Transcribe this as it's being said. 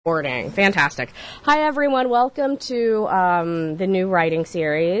Recording. Fantastic. Hi, everyone. Welcome to the new writing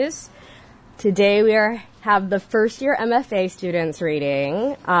series. Today we have the first year MFA students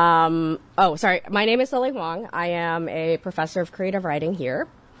reading. My name is Lily Huang. I am a professor of creative writing here.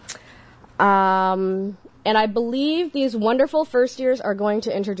 And I believe these wonderful first years are going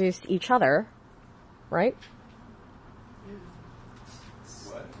to introduce each other, right?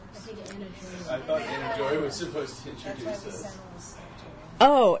 What? I thought Anna Joy was supposed to introduce us.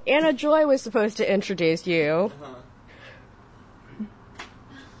 Oh, Anna Joy was supposed to introduce you.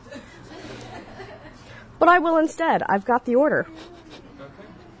 But I will instead. I've got the order.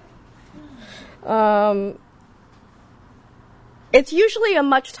 It's usually a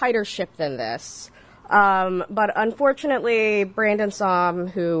much tighter ship than this. But unfortunately, Brandon Somm,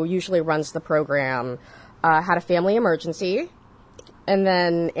 who usually runs the program, had a family emergency. And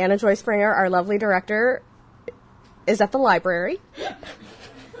then Anna Joy Springer, our lovely director, is at the library.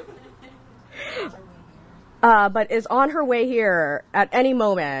 But is on her way here at any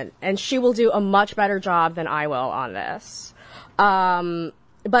moment, and she will do a much better job than I will on this.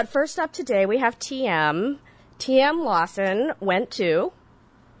 But first up today, we have TM. TM Lawson went to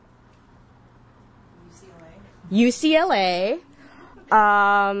UCLA.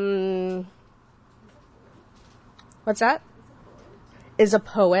 What's that? Is a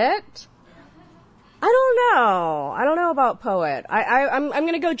poet. I don't know about poet. I'm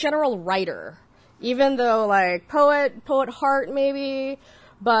going to go general writer. Even though, like, poet heart, maybe,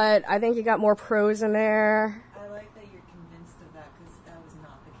 but I think you got more prose in there. I like that you're convinced of that, because that was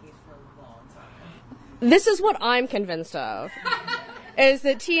not the case for a long time. This is what I'm convinced of, is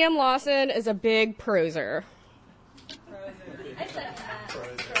that T.M. Lawson is a big proser. I said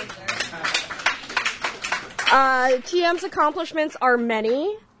that. TM's accomplishments are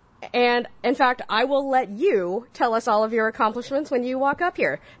many, and, in fact, I will let you tell us all of your accomplishments when you walk up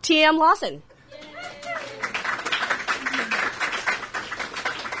here. T.M. Lawson.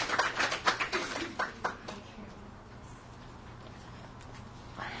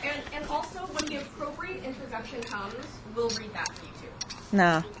 And also, when the appropriate introduction comes, we'll read that for you too.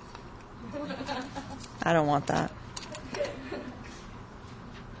 Nah. I don't want that.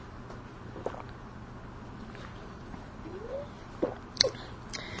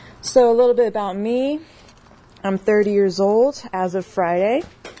 So a little bit about me. I'm 30 years old as of Friday.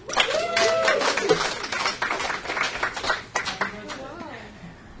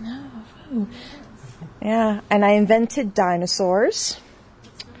 Yeah, and I invented dinosaurs.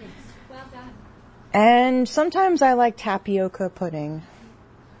 And sometimes I like tapioca pudding.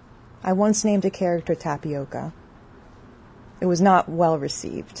 I once named a character Tapioca. It was not well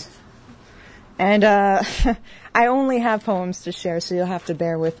received. And I only have poems to share, so you'll have to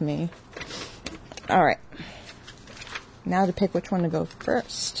bear with me. All right. Now to pick which one to go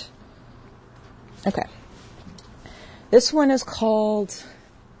first. Okay. This one is called...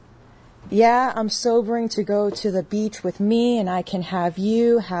 Yeah, I'm sobering to go to the beach with me, and I can have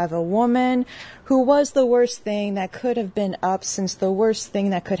you have a woman who was the worst thing that could have been up since the worst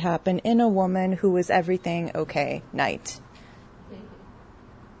thing that could happen in a woman who was everything okay night.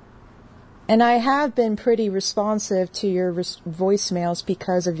 And I have been pretty responsive to your voicemails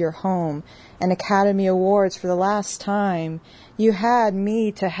because of your home and Academy Awards for the last time. You had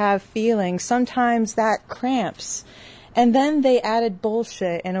me to have feelings, sometimes that cramps. And then they added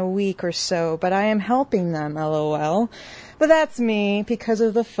bullshit in a week or so, but I am helping them, LOL. But that's me, because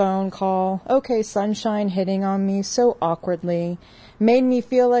of the phone call. Okay, sunshine hitting on me so awkwardly. Made me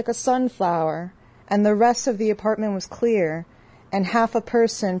feel like a sunflower. And the rest of the apartment was clear. And half a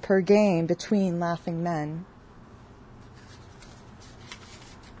person per game between laughing men.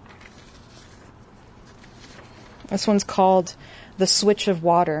 This one's called The Switch of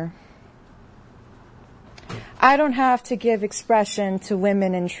Water. I don't have to give expression to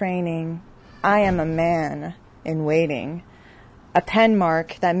women in training. I am a man in waiting. A pen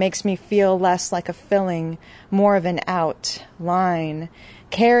mark that makes me feel less like a filling, more of an outline.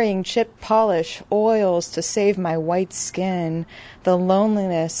 Carrying chip polish, oils to save my white skin. The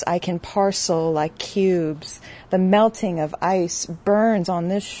loneliness I can parcel like cubes. The melting of ice burns on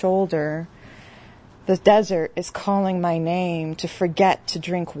this shoulder. The desert is calling my name to forget to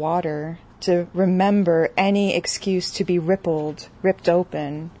drink water. To remember any excuse to be ripped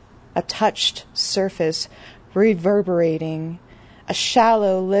open, a touched surface reverberating, a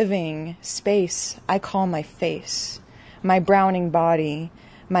shallow living space I call my face, my browning body,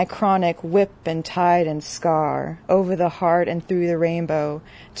 my chronic whip and tide and scar, over the heart and through the rainbow,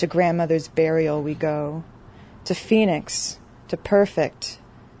 to grandmother's burial we go, to Phoenix, to perfect,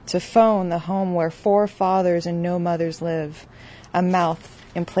 to phone the home where 4 fathers and no mothers live, a mouth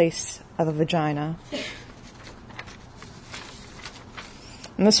in place of a vagina.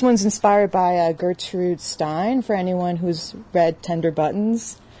 And this one's inspired by Gertrude Stein, for anyone who's read Tender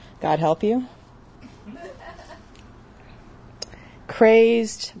Buttons. God help you.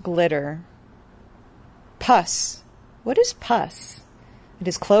 Crazed glitter. Pus. What is pus? It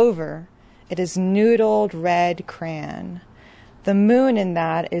is clover. It is noodled red crayon. The moon in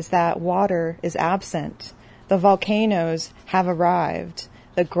that is that water is absent. The volcanoes have arrived.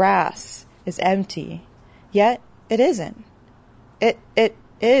 The grass is empty. Yet it isn't. It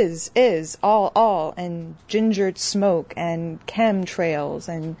is all, and gingered smoke and chemtrails,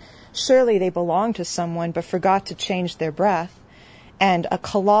 and surely they belong to someone but forgot to change their breath. And a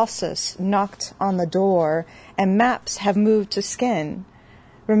colossus knocked on the door, and maps have moved to skin.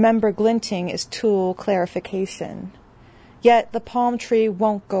 Remember, glinting is tool clarification. Yet the palm tree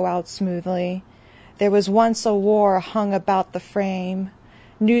won't go out smoothly. There was once a war hung about the frame,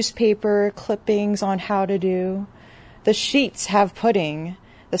 newspaper clippings on how to do. The sheets have pudding,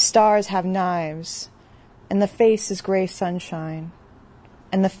 the stars have knives, and the face is gray sunshine,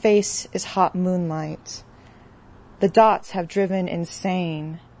 and the face is hot moonlight. The dots have driven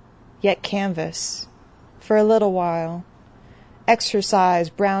insane, yet canvas, for a little while. Exercise,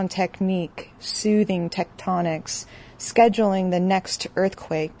 brown technique, soothing tectonics, scheduling the next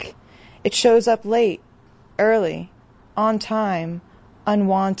earthquake. It shows up late, early, on time,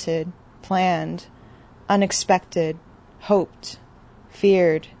 unwanted, planned, unexpected, hoped,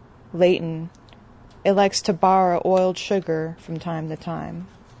 feared, latent. It likes to borrow oiled sugar from time to time.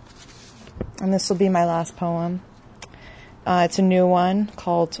 And this will be my last poem. It's a new one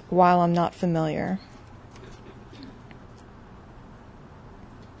called While I'm Not Familiar.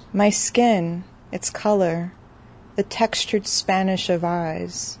 My skin, its color, the textured Spanish of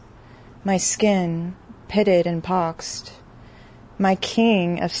eyes. My skin, pitted and poxed. My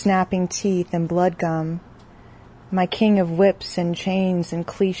king of snapping teeth and blood gum. My king of whips and chains and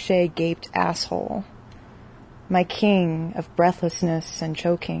cliche gaped asshole. My king of breathlessness and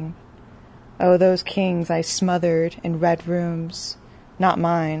choking. Oh, those kings I smothered in red rooms, not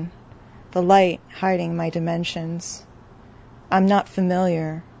mine, the light hiding my dimensions. I'm not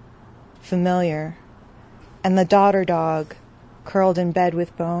familiar, and the daughter dog, curled in bed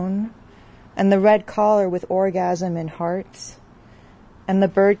with bone, and the red collar with orgasm and heart, and the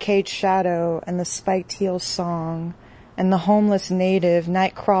birdcage shadow, and the spiked heel song, and the homeless native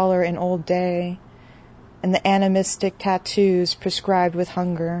nightcrawler in old day, and the animistic tattoos prescribed with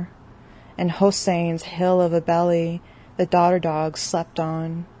hunger, and Hossein's hill of a belly the daughter dog slept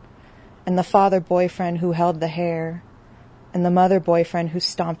on, and the father boyfriend who held the hair, and the mother boyfriend who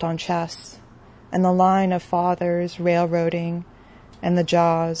stomped on chests, and the line of fathers railroading, and the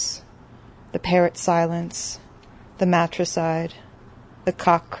jaws, the parrot silence, the matricide, the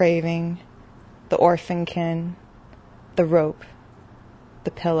cock craving, the orphan kin, the rope,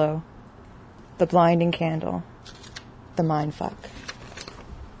 the pillow, the blinding candle, the mind fuck.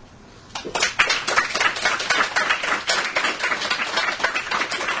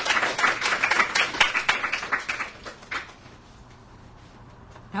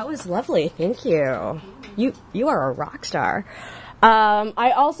 That was lovely. Thank you. You are a rock star.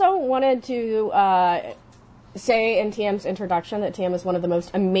 I also wanted to say in TM's introduction that TM is one of the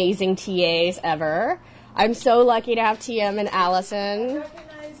most amazing TAs ever. I'm so lucky to have TM and Allison. I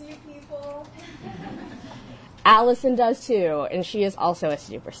recognize you people. Allison does too, and she is also a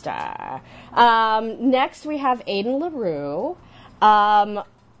superstar. Next we have Aiden LaRue.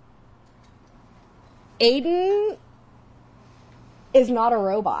 Aiden is not a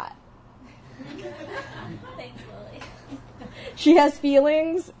robot. Thanks, Lily. She has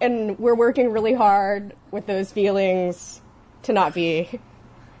feelings, and we're working really hard with those feelings to not be.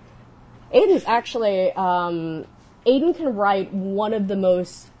 Aiden's actually, Aiden can write one of the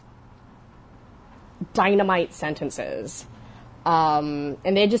most dynamite sentences. And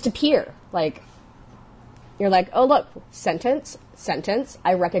they just appear. Like, you're like, oh look, sentence,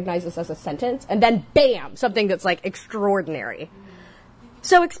 I recognize this as a sentence, and then bam, something that's like extraordinary.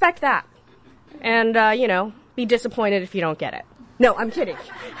 So expect that. And, be disappointed if you don't get it. No, I'm kidding.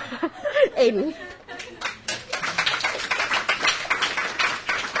 Aiden.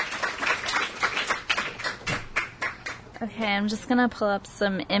 Okay, I'm just going to pull up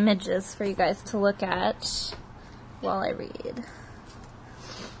some images for you guys to look at while I read.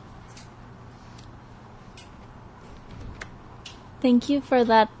 Thank you for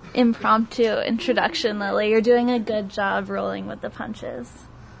that impromptu introduction, Lily. You're doing a good job rolling with the punches.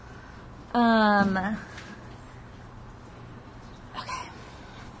 Okay.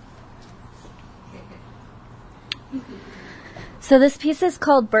 So this piece is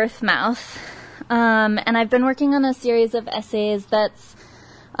called Birth Mouth, and I've been working on a series of essays that's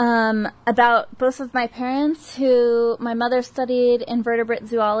about both of my parents, who my mother studied invertebrate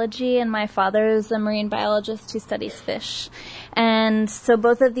zoology and my father's a marine biologist who studies fish. And so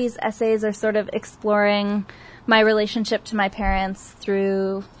both of these essays are sort of exploring my relationship to my parents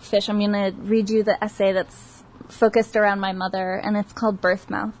through fish. I'm going to read you the essay that's focused around my mother, and it's called Birth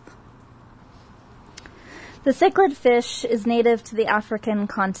Mouth. The cichlid fish is native to the African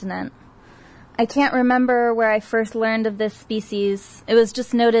continent. I can't remember where I first learned of this species. It was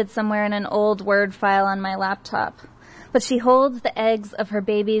just noted somewhere in an old Word file on my laptop. But she holds the eggs of her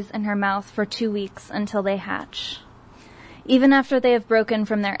babies in her mouth for 2 weeks until they hatch. Even after they have broken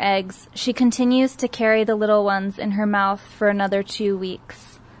from their eggs, she continues to carry the little ones in her mouth for another 2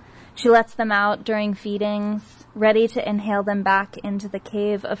 weeks. She lets them out during feedings, ready to inhale them back into the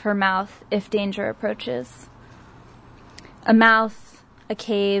cave of her mouth if danger approaches. A mouth, a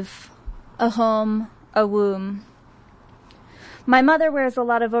cave, a home, a womb. My mother wears a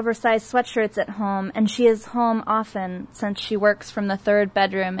lot of oversized sweatshirts at home, and she is home often since she works from the third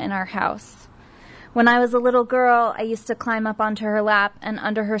bedroom in our house. When I was a little girl, I used to climb up onto her lap and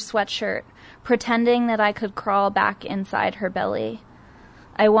under her sweatshirt, pretending that I could crawl back inside her belly.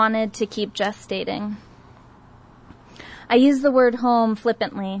 I wanted to keep gestating. I use the word home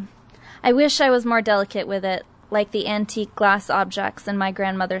flippantly. I wish I was more delicate with it, like the antique glass objects in my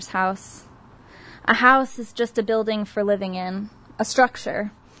grandmother's house. A house is just a building for living in, a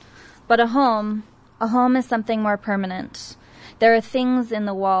structure. But a home is something more permanent. There are things in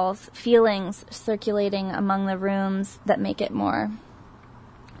the walls, feelings circulating among the rooms that make it more.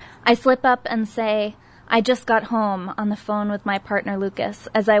 I slip up and say, I just got home on the phone with my partner Lucas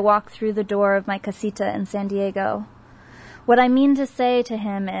as I walk through the door of my casita in San Diego. What I mean to say to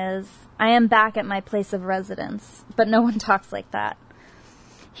him is, I am back at my place of residence, but no one talks like that.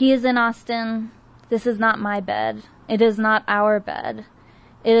 He is in Austin. This is not my bed. It is not our bed.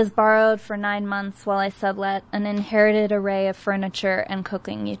 It is borrowed for 9 months while I sublet an inherited array of furniture and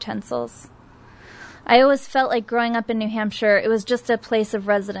cooking utensils. I always felt like growing up in New Hampshire, it was just a place of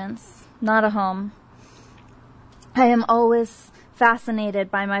residence, not a home. I am always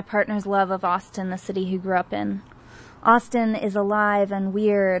fascinated by my partner's love of Austin, the city he grew up in. Austin is alive and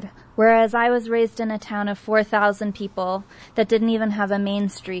weird, whereas I was raised in a town of 4,000 people that didn't even have a main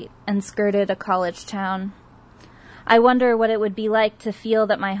street and skirted a college town. I wonder what it would be like to feel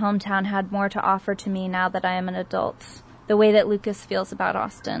that my hometown had more to offer to me now that I am an adult, the way that Lucas feels about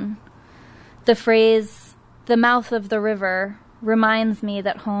Austin. The phrase, the mouth of the river, reminds me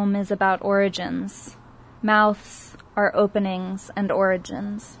that home is about origins. Mouths are openings and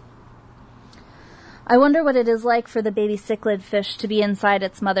origins. I wonder what it is like for the baby cichlid fish to be inside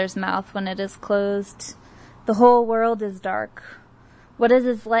its mother's mouth when it is closed. The whole world is dark. What is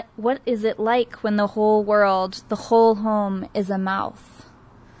it like when the whole world, the whole home, is a mouth?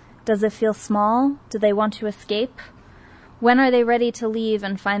 Does it feel small? Do they want to escape? When are they ready to leave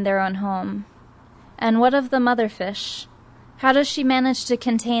and find their own home? And what of the mother fish? How does she manage to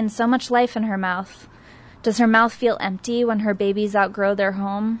contain so much life in her mouth? Does her mouth feel empty when her babies outgrow their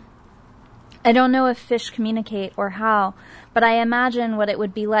home? I don't know if fish communicate or how, but I imagine what it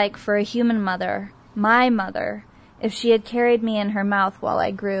would be like for a human mother, my mother, if she had carried me in her mouth while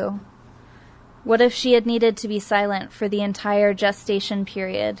I grew. What if she had needed to be silent for the entire gestation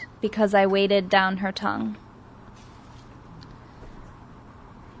period because I weighted down her tongue?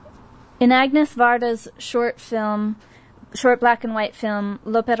 In Agnes Varda's short black and white film,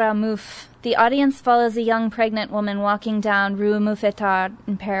 L'Opéra Mouffe, the audience follows a young pregnant woman walking down Rue Mouffetard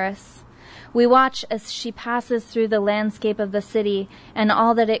in Paris. We watch as she passes through the landscape of the city and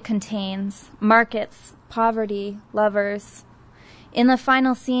all that it contains, markets, poverty, lovers. In the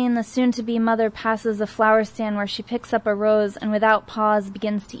final scene, the soon-to-be mother passes a flower stand where she picks up a rose and without pause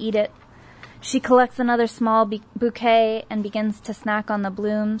begins to eat it. She collects another small bouquet and begins to snack on the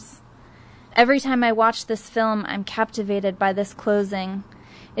blooms. Every time I watch this film, I'm captivated by this closing.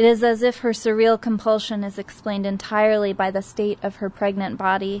 It is as if her surreal compulsion is explained entirely by the state of her pregnant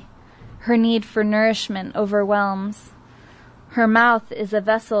body. Her need for nourishment overwhelms. Her mouth is a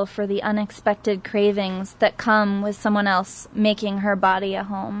vessel for the unexpected cravings that come with someone else making her body a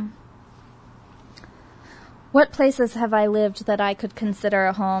home. What places have I lived that I could consider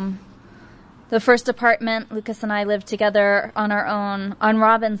a home? The first apartment, Lucas and I lived together on our own, on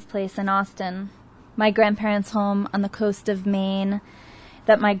Robbins Place in Austin, my grandparents' home on the coast of Maine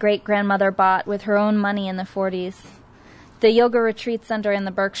that my great-grandmother bought with her own money in the 40s. The yoga retreat center in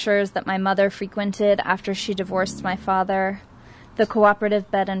the Berkshires that my mother frequented after she divorced my father. The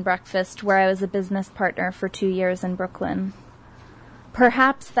cooperative bed and breakfast where I was a business partner for 2 years in Brooklyn.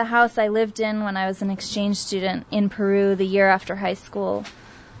 Perhaps the house I lived in when I was an exchange student in Peru the year after high school,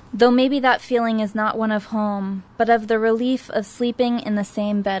 though maybe that feeling is not one of home, but of the relief of sleeping in the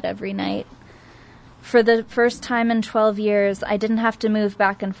same bed every night. For the first time in 12 years, I didn't have to move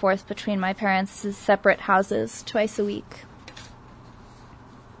back and forth between my parents' separate houses twice a week.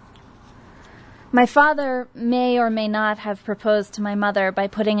 My father may or may not have proposed to my mother by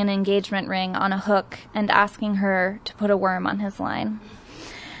putting an engagement ring on a hook and asking her to put a worm on his line.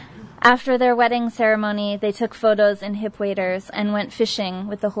 After their wedding ceremony, they took photos in hip waders and went fishing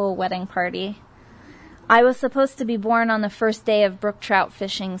with the whole wedding party. I was supposed to be born on the first day of brook trout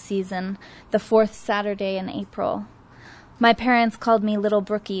fishing season, the fourth Saturday in April. My parents called me Little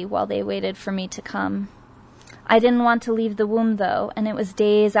Brookie while they waited for me to come. I didn't want to leave the womb, though, and it was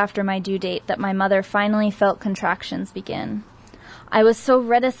days after my due date that my mother finally felt contractions begin. I was so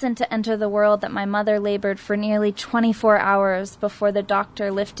reticent to enter the world that my mother labored for nearly 24 hours before the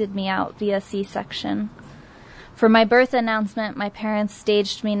doctor lifted me out via C-section. For my birth announcement, my parents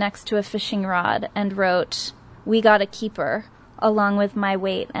staged me next to a fishing rod and wrote, "We got a keeper," along with my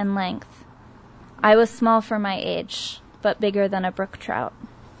weight and length. I was small for my age, but bigger than a brook trout.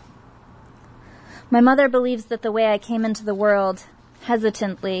 My mother believes that the way I came into the world,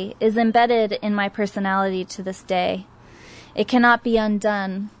 hesitantly, is embedded in my personality to this day. It cannot be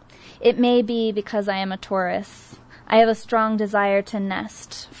undone. It may be because I am a Taurus. I have a strong desire to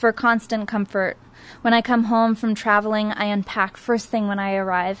nest, for constant comfort. When I come home from traveling, I unpack first thing when I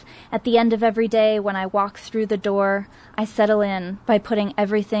arrive. At the end of every day, when I walk through the door, I settle in by putting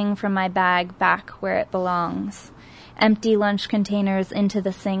everything from my bag back where it belongs. Empty lunch containers into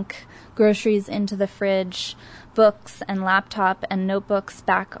the sink, groceries into the fridge, books and laptop and notebooks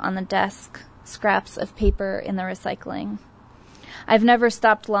back on the desk, scraps of paper in the recycling. I've never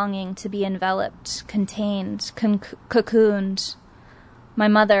stopped longing to be enveloped, contained, cocooned. My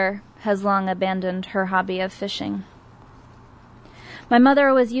mother has long abandoned her hobby of fishing. My mother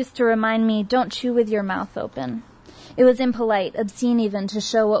always used to remind me, don't chew with your mouth open. It was impolite, obscene even, to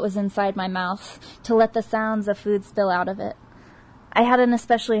show what was inside my mouth, to let the sounds of food spill out of it. I had an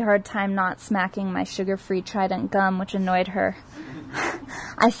especially hard time not smacking my sugar-free Trident gum, which annoyed her.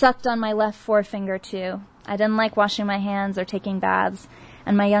 I sucked on my left forefinger, too. I didn't like washing my hands or taking baths,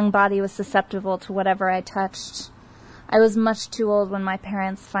 and my young body was susceptible to whatever I touched. I was much too old when my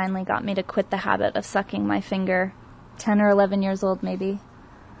parents finally got me to quit the habit of sucking my finger, 10 or 11 years old maybe.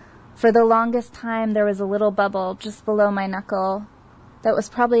 For the longest time, there was a little bubble just below my knuckle. That was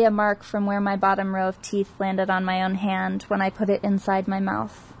probably a mark from where my bottom row of teeth landed on my own hand when I put it inside my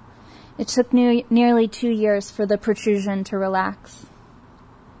mouth. It took nearly 2 years for the protrusion to relax.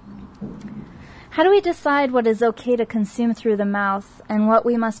 How do we decide what is okay to consume through the mouth and what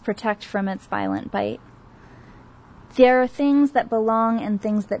we must protect from its violent bite? There are things that belong and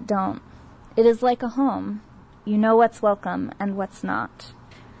things that don't. It is like a home. You know what's welcome and what's not.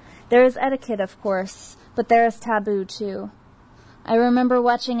 There is etiquette, of course, but there is taboo, too. I remember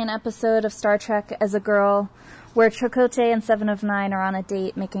watching an episode of Star Trek as a girl where Chakotay and Seven of Nine are on a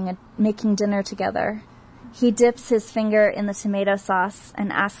date making dinner together. He dips his finger in the tomato sauce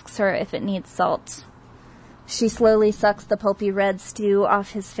and asks her if it needs salt. She slowly sucks the pulpy red stew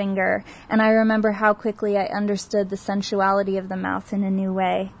off his finger, and I remember how quickly I understood the sensuality of the mouth in a new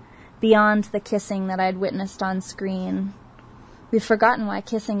way, beyond the kissing that I'd witnessed on screen. We've forgotten why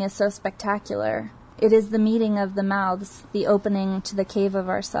kissing is so spectacular. It is the meeting of the mouths, the opening to the cave of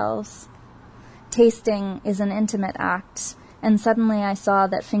ourselves. Tasting is an intimate act, and suddenly I saw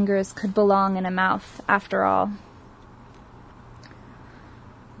that fingers could belong in a mouth, after all.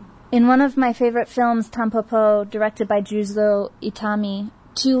 In one of my favorite films, Tampopo, directed by Juzo Itami,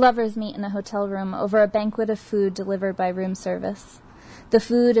 two lovers meet in a hotel room over a banquet of food delivered by room service. The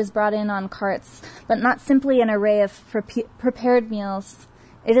food is brought in on carts, but not simply an array of prepared meals.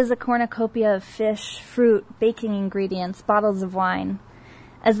 It is a cornucopia of fish, fruit, baking ingredients, bottles of wine.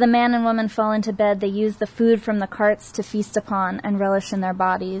 As the man and woman fall into bed, they use the food from the carts to feast upon and relish in their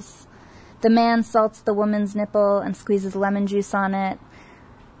bodies. The man salts the woman's nipple and squeezes lemon juice on it.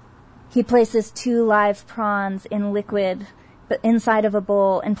 He places 2 live prawns in liquid but inside of a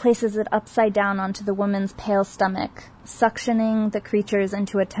bowl and places it upside down onto the woman's pale stomach, suctioning the creatures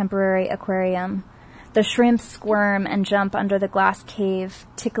into a temporary aquarium. The shrimps squirm and jump under the glass cave,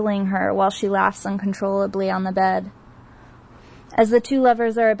 tickling her while she laughs uncontrollably on the bed. As the two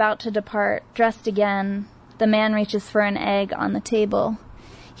lovers are about to depart, dressed again, the man reaches for an egg on the table.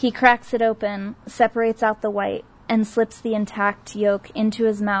 He cracks it open, separates out the white, and slips the intact yolk into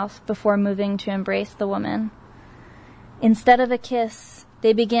his mouth before moving to embrace the woman. Instead of a kiss,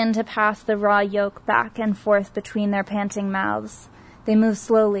 they begin to pass the raw yolk back and forth between their panting mouths. They move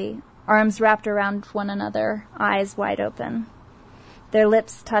slowly, arms wrapped around one another, eyes wide open. Their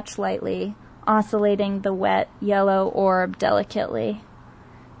lips touch lightly, oscillating the wet, yellow orb delicately.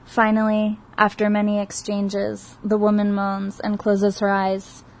 Finally, after many exchanges, the woman moans and closes her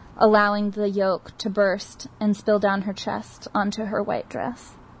eyes, allowing the yolk to burst and spill down her chest onto her white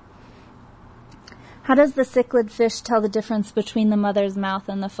dress. How does the cichlid fish tell the difference between the mother's mouth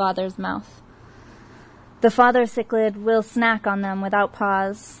and the father's mouth? The father cichlid will snack on them without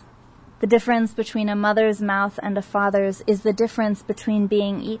pause. The difference between a mother's mouth and a father's is the difference between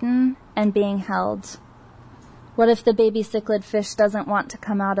being eaten and being held. What if the baby cichlid fish doesn't want to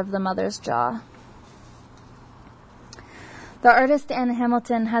come out of the mother's jaw? The artist Anne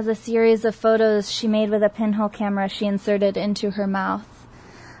Hamilton has a series of photos she made with a pinhole camera she inserted into her mouth.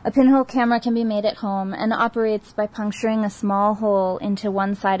 A pinhole camera can be made at home and operates by puncturing a small hole into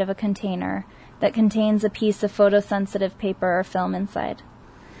one side of a container that contains a piece of photosensitive paper or film inside.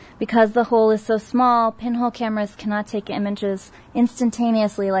 Because the hole is so small, pinhole cameras cannot take images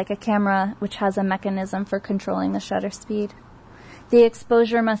instantaneously like a camera which has a mechanism for controlling the shutter speed. The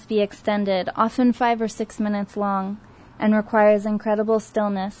exposure must be extended, often 5 or 6 minutes long, and requires incredible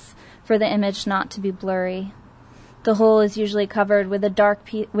stillness for the image not to be blurry. The hole is usually covered with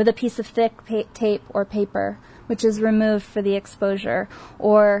a piece of thick tape or paper, which is removed for the exposure,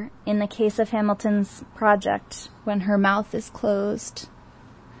 or, in the case of Hamilton's project, when her mouth is closed.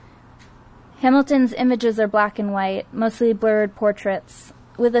 Hamilton's images are black and white, mostly blurred portraits,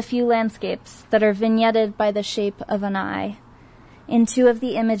 with a few landscapes that are vignetted by the shape of an eye. In 2 of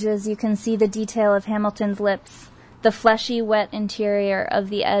the images, you can see the detail of Hamilton's lips, the fleshy, wet interior of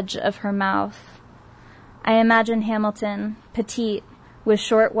the edge of her mouth. I imagine Hamilton, petite, with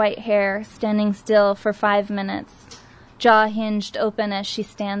short white hair, standing still for 5 minutes, jaw hinged open as she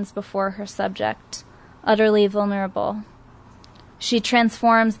stands before her subject, utterly vulnerable. She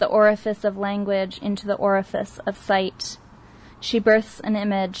transforms the orifice of language into the orifice of sight. She births an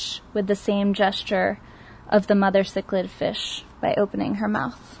image with the same gesture of the mother cichlid fish by opening her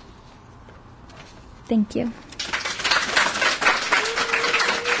mouth. Thank you.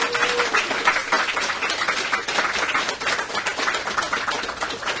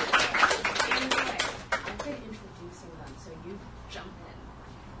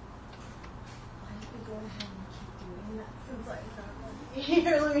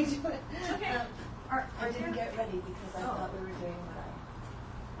 Here, let me do it. Okay. I didn't get ready because I thought we were doing what I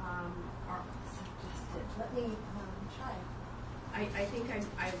suggested. Let me try. I think I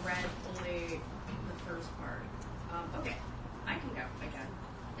read only the first part. Okay, I can go again.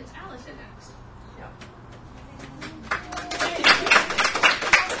 It's Allison next.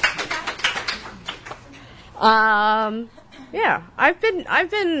 Yeah, I've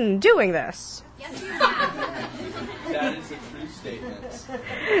been doing this. Yes, you have. That is a true statement.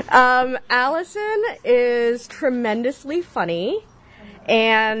 Allison is tremendously funny,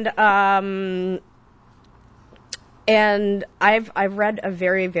 and I've read a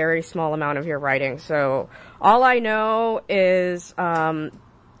very, very small amount of your writing, so all I know is all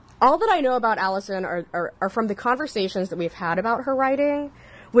that I know about Allison are from the conversations that we've had about her writing,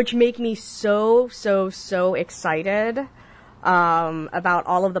 which make me so excited about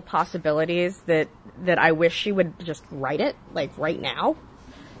all of the possibilities that I wish she would just write it, like, right now,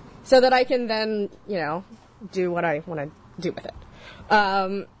 so that I can then, do what I want to do with it,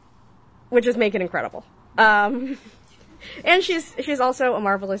 which is make it incredible. And she's also a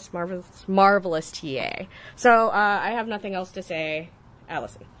marvelous TA. So I have nothing else to say.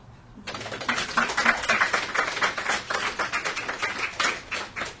 Allison.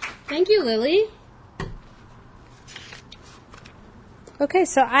 Thank you, Lily. Okay,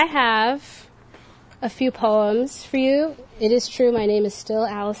 so I have a few poems for you. It is true, my name is still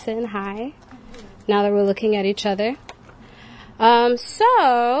Allison. Hi. Now that we're looking at each other.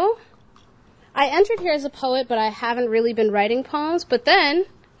 So, I entered here as a poet, but I haven't really been writing poems. But then,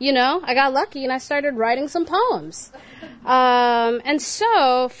 I got lucky and I started writing some poems. And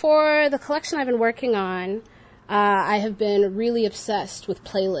so, for the collection I've been working on, I have been really obsessed with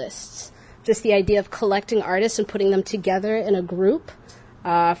playlists. Just the idea of collecting artists and putting them together in a group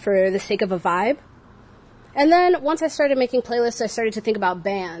for the sake of a vibe. And then once I started making playlists, I started to think about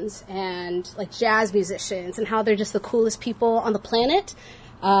bands and like jazz musicians and how they're just the coolest people on the planet.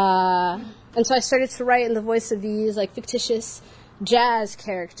 And so I started to write in the voice of these like fictitious jazz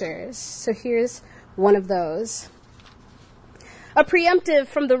characters. So here's one of those. A preemptive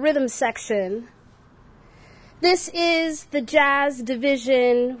from the rhythm section. This is the jazz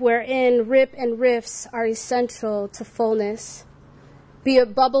division wherein rip and riffs are essential to fullness. Be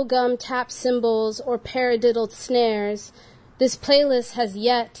it bubblegum tap cymbals or paradiddled snares, this playlist has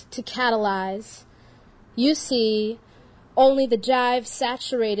yet to catalyze. You see, only the jive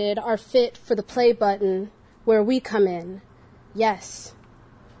saturated are fit for the play button where we come in. Yes.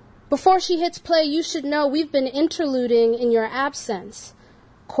 Before she hits play, you should know we've been interluding in your absence.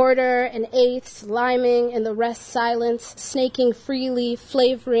 Quarter and eighths, liming and the rest silence, snaking freely,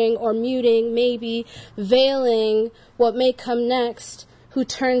 flavoring or muting, maybe veiling what may come next, who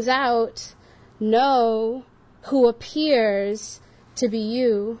turns out, no, who appears to be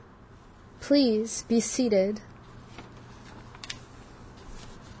you. Please be seated.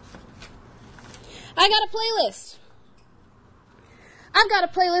 I got a playlist. I've got a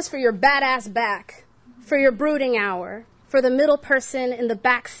playlist for your badass back, for your brooding hour, for the middle person in the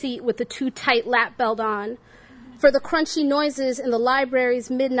back seat with the too tight lap belt on, for the crunchy noises in the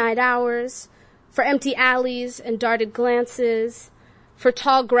library's midnight hours, for empty alleys and darted glances, for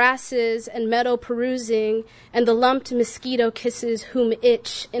tall grasses and meadow perusing and the lumped mosquito kisses whom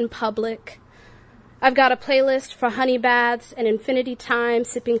itch in public. I've got a playlist for honey baths and infinity time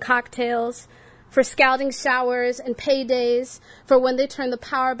sipping cocktails, for scalding showers and paydays, for when they turn the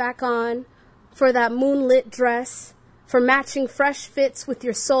power back on, for that moonlit dress, for matching fresh fits with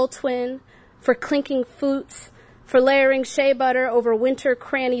your soul twin, for clinking foots, for layering shea butter over winter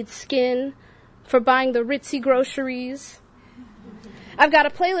crannied skin, for buying the ritzy groceries. I've got a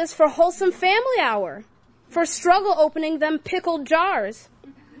playlist for wholesome family hour, for struggle opening them pickled jars,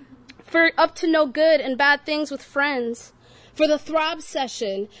 for up to no good and bad things with friends, for the throb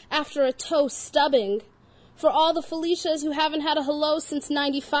session after a toe stubbing, for all the Felicias who haven't had a hello since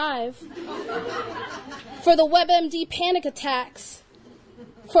 95, for the WebMD panic attacks,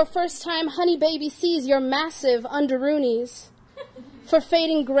 for first time honey baby sees your massive underoonies, for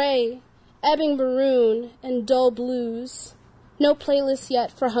fading gray, ebbing maroon, and dull blues. No playlist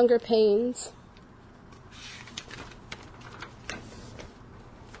yet for hunger pains.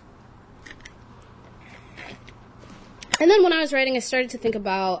 And then when I was writing, I started to think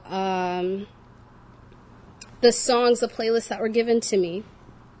about the songs, the playlists that were given to me.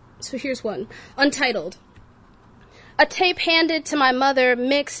 So here's one. Untitled. A tape handed to my mother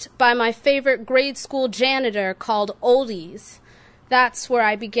mixed by my favorite grade school janitor called Oldies. That's where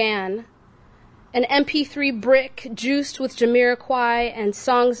I began. An MP3 brick juiced with Jamiroquai and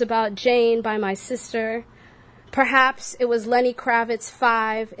songs about Jane by my sister. Perhaps it was Lenny Kravitz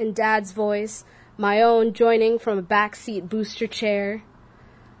 5 in Dad's voice, my own joining from a backseat booster chair.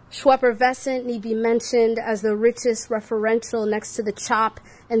 Schwepper-Vescent need be mentioned as the richest referential next to the chop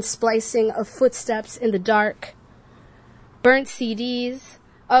and splicing of footsteps in the dark. Burnt CDs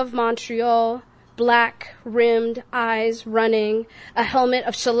of Montreal, black-rimmed eyes running, a helmet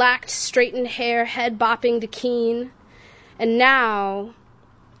of shellacked straightened hair, head bopping to Keen. And now,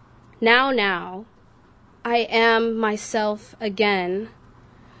 I am myself again,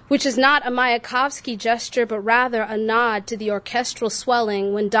 which is not a Mayakovsky gesture, but rather a nod to the orchestral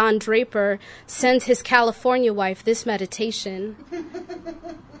swelling when Don Draper sends his California wife this meditation.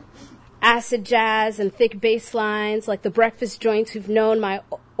 Acid jazz and thick bass lines like the breakfast joints who've known my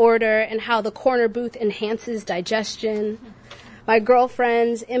order and how the corner booth enhances digestion. My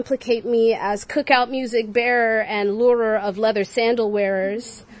girlfriends implicate me as cookout music bearer and lurer of leather sandal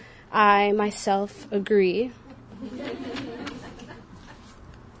wearers. I myself agree.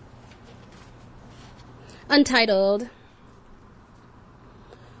 Untitled.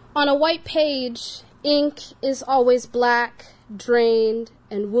 On a white page, ink is always black, drained,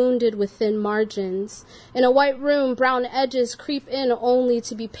 and wounded with thin margins. In a white room, brown edges creep in only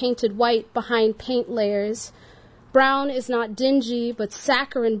to be painted white behind paint layers. Brown is not dingy, but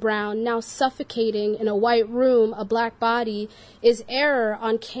saccharine brown, now suffocating in a white room, a black body, is error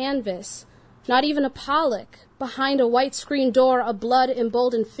on canvas. Not even a Pollock. Behind a white screen door, a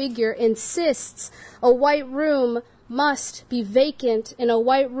blood-emboldened figure insists a white room must be vacant. In a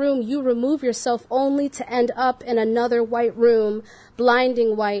white room, you remove yourself only to end up in another white room,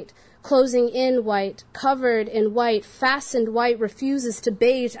 blinding white, closing in white, covered in white, fastened white, refuses to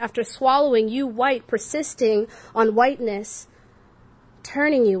beige after swallowing you white, persisting on whiteness,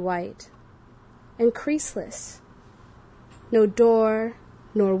 turning you white, and creaseless. No door,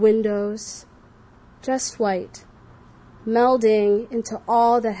 nor windows, just white, melding into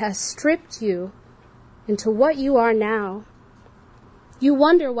all that has stripped you into what you are now. You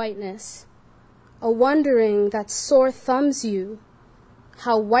wonder whiteness, a wondering that sore thumbs you,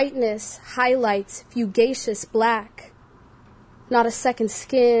 how whiteness highlights fugacious black. Not a second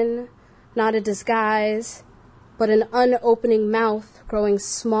skin, not a disguise, but an unopening mouth growing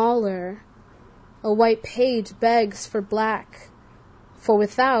smaller. A white page begs for black, for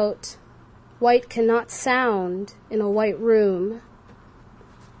without, White cannot sound in a white room.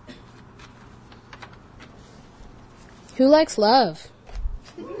 Who likes love?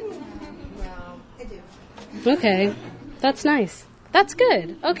 Well, I do. Okay, that's nice. That's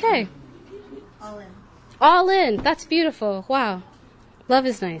good. Okay. All in. All in. That's beautiful. Wow. Love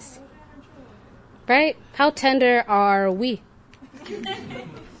is nice. Right? How tender are we?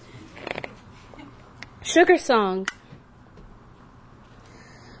 Sugar song.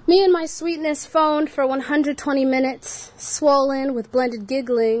 Me and my sweetness phoned for 120 minutes, swollen with blended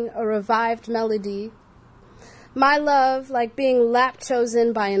giggling, a revived melody. My love, like being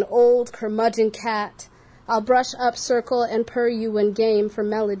lap-chosen by an old curmudgeon cat, I'll brush up, circle, and purr you when game for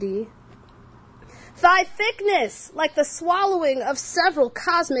melody. Thy thickness, like the swallowing of several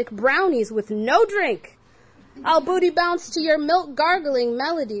cosmic brownies with no drink, I'll booty bounce to your milk gargling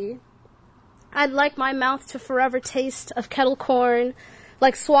melody. I'd like my mouth to forever taste of kettle corn,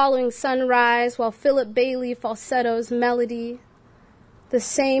 like swallowing sunrise while Philip Bailey falsettos melody. The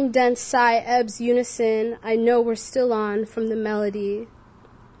same dense sigh ebbs unison, I know we're still on from the melody.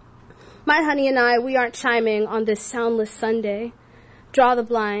 My honey and I, we aren't chiming on this soundless Sunday. Draw the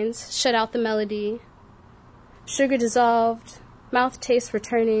blinds, shut out the melody. Sugar dissolved, mouth taste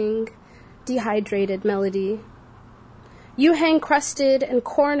returning, dehydrated melody. You hang crusted and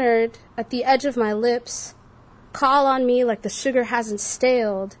cornered at the edge of my lips. Call on me like the sugar hasn't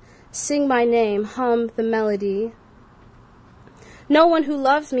staled. Sing my name, hum the melody. No one who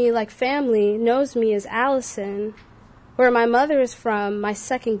loves me like family knows me as Allison. Where my mother is from, my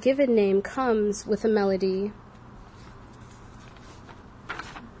second given name comes with a melody.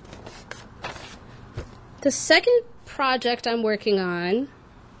 The second project I'm working on,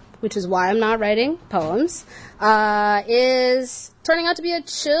 which is why I'm not writing poems, is turning out to be a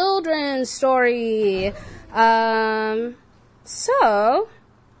children's story. I'm just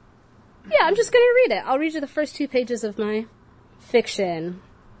going to read it. I'll read you the first 2 pages of my fiction.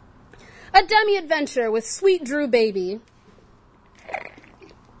 A demi-adventure with sweet Drew baby.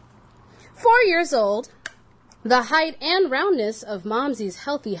 4 years old, the height and roundness of Momsey's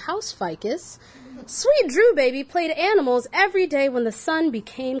healthy house ficus, sweet Drew baby played animals every day when the sun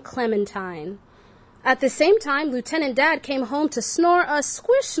became Clementine. At the same time, Lieutenant Dad came home to snore a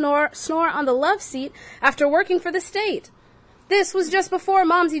squish snore on the love seat after working for the state. This was just before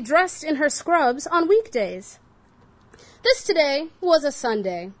Momsey dressed in her scrubs on weekdays. This today was a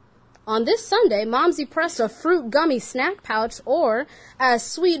Sunday. On this Sunday, Momsey pressed a fruit gummy snack pouch, or, as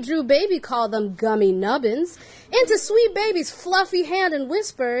sweet Drew baby called them, gummy nubbins, into sweet baby's fluffy hand and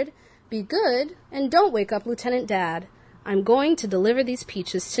whispered, "Be good and don't wake up Lieutenant Dad. I'm going to deliver these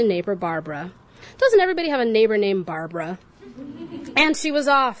peaches to neighbor Barbara." Doesn't everybody have a neighbor named Barbara? And she was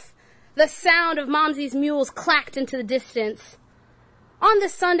off. The sound of Momsey's mules clacked into the distance. On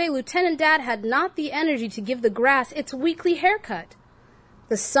this Sunday, Lieutenant Dad had not the energy to give the grass its weekly haircut.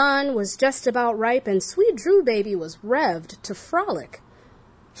 The sun was just about ripe, and sweet Drew baby was revved to frolic.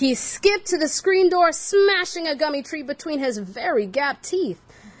 He skipped to the screen door, smashing a gummy treat between his very gapped teeth.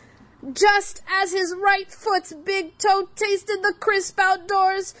 Just as his right foot's big toe tasted the crisp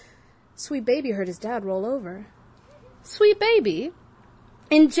outdoors, Sweet baby heard his dad roll over. Sweet baby,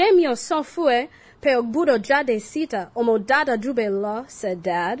 ingenio sans fue, pe ogbudo jadecita, omodada jubela, said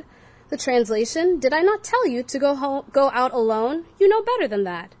Dad. The translation, did I not tell you to go out alone? You know better than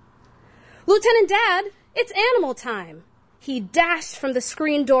that. Lieutenant Dad, it's animal time. He dashed from the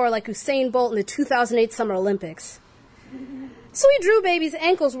screen door like Usain Bolt in the 2008 Summer Olympics. Sweet Drew baby's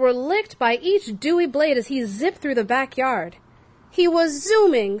ankles were licked by each dewy blade as he zipped through the backyard. He was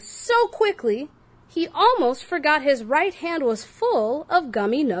zooming so quickly, he almost forgot his right hand was full of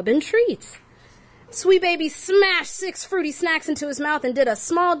gummy nubbin treats. Sweet baby smashed 6 fruity snacks into his mouth and did a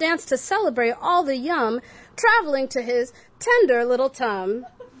small dance to celebrate all the yum traveling to his tender little tum.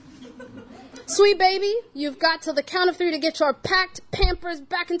 Sweet baby, you've got till the count of 3 to get your packed Pampers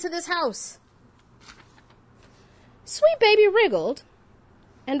back into this house. Sweet baby wriggled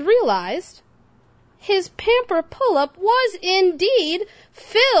and realized his pamper pull-up was indeed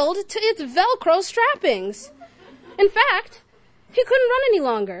filled to its Velcro strappings. In fact, he couldn't run any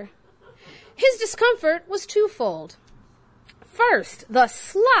longer. His discomfort was twofold. First, the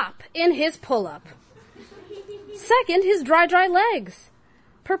slop in his pull-up. Second, his dry legs.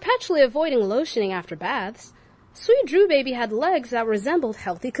 Perpetually avoiding lotioning after baths, Sweet Drew baby had legs that resembled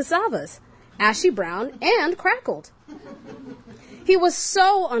healthy cassavas, ashy brown and crackled. He was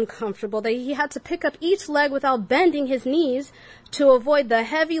so uncomfortable that he had to pick up each leg without bending his knees to avoid the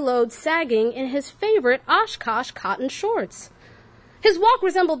heavy load sagging in his favorite Oshkosh cotton shorts. His walk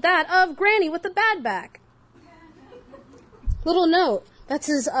resembled that of Granny with the bad back. Little note, That's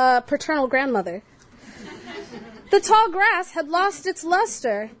his paternal grandmother. The tall grass had lost its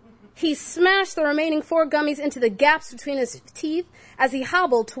luster. He smashed the remaining 4 gummies into the gaps between his teeth as he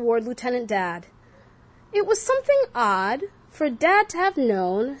hobbled toward Lieutenant Dad. It was something odd for Dad to have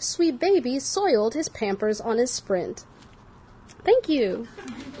known Sweet Baby soiled his Pampers on his sprint. Thank you.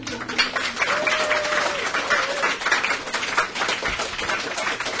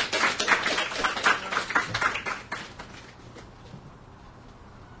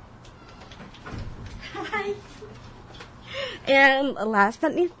 Hi. And last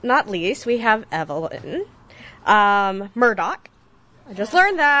but not least, we have Evelyn Murdoch. I just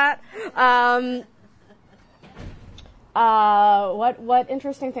learned that. What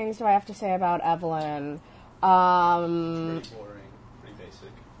interesting things do I have to say about Evelyn? Pretty boring, pretty basic.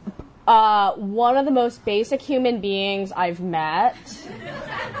 One of the most basic human beings I've met.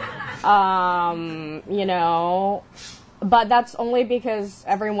 But that's only because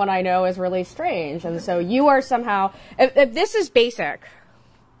everyone I know is really strange, and so you are somehow. If this is basic,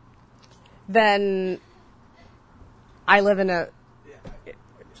 then I live in a.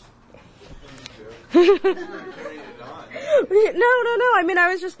 No. I mean, I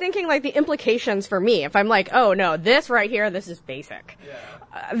was just thinking, like, the implications for me. If I'm like, oh, no, this right here, this is basic.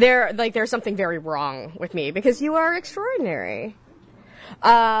 Yeah. There's something very wrong with me, because you are extraordinary.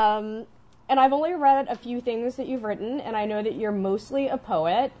 And I've only read a few things that you've written, and I know that you're mostly a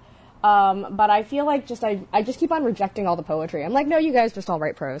poet. But I feel like I just keep on rejecting all the poetry. I'm like, no, you guys just all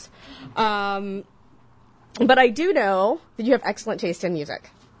write prose. But I do know that you have excellent taste in music.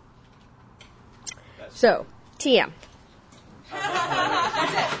 So, TM.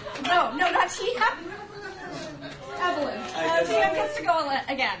 No, not TM. Evelyn. TM gets to go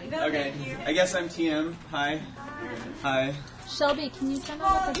again. Okay, I guess I'm TM. Hi. Shelby, can you turn on the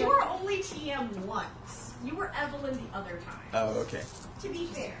Well, projector? you were only TM once. You were Evelyn the other time. Oh, okay. To be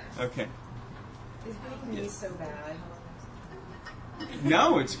fair. Okay. Is making me so bad.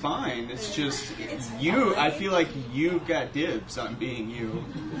 No, it's fine. It's just you. I feel like you've got dibs on being you.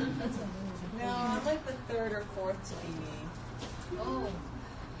 No, I'm like the 3rd or 4th to be me. Oh,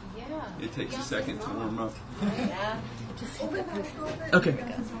 yeah. It takes a second to warm up. Yeah. Okay.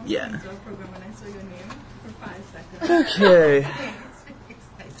 Yeah. Program when I saw your name for 5 seconds. Okay.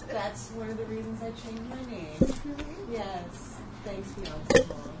 That's one of the reasons I changed my name. Yes. Thanks, Beyonce.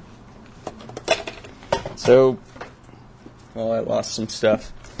 So, well, I lost some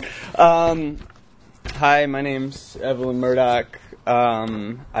stuff. Hi, my name's Evelyn Murdoch.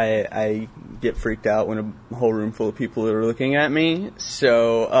 I get freaked out when a whole room full of people are looking at me.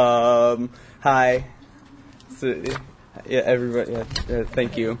 So, hi. So, yeah, everybody. Yeah,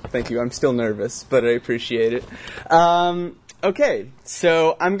 thank you. I'm still nervous, but I appreciate it. Okay,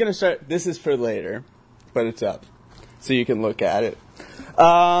 so I'm gonna start. This is for later, but it's up, so you can look at it.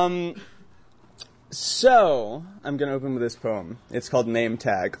 So I'm gonna open with this poem. It's called Name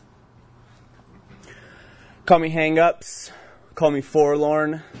Tag. Call me hang-ups. Call me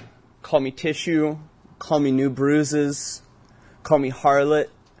forlorn. Call me tissue. Call me new bruises. Call me harlot.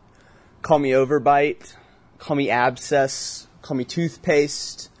 Call me overbite. Call me abscess. Call me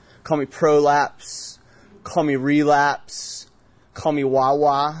toothpaste. Call me prolapse. Call me relapse. Call me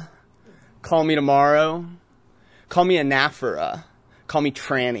wawa. Call me tomorrow. Call me anaphora. Call me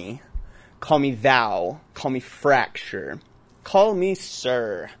tranny. Call me thou. Call me fracture. Call me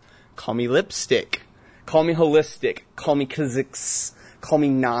sir. Call me lipstick. Call me holistic. Call me Kazakhs. Call me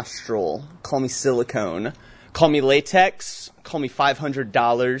nostril. Call me silicone. Call me latex. Call me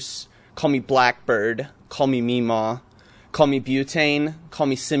 $500. Call me blackbird. Call me Meemaw. Call me butane. Call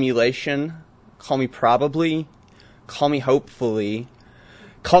me simulation. Call me probably. Call me hopefully.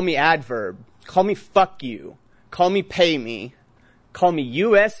 Call me adverb. Call me fuck you. Call me pay me. Call me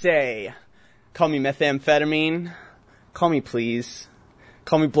USA. Call me methamphetamine. Call me please.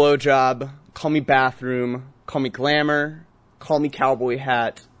 Call me blowjob. Call me bathroom. Call me glamour. Call me cowboy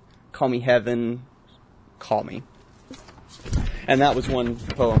hat. Call me heaven. Call me. And that was one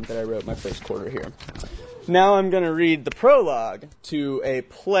poem that I wrote my first quarter here. Now I'm going to read the prologue to a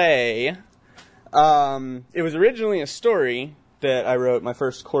play. It was originally a story that I wrote my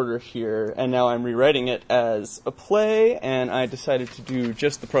first quarter here, and now I'm rewriting it as a play, and I decided to do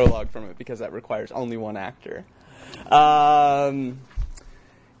just the prologue from it because that requires only one actor.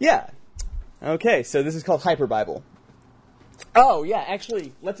 Yeah. Okay, so this is called Hyperbible. Oh, yeah,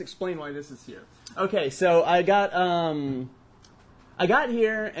 actually, let's explain why this is here. Okay, so I got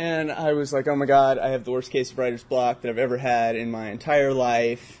here, and I was like, oh my god, I have the worst case of writer's block that I've ever had in my entire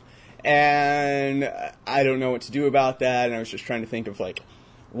life, and I don't know what to do about that, and I was just trying to think of, like,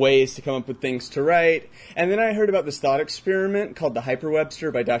 ways to come up with things to write. And then I heard about this thought experiment called the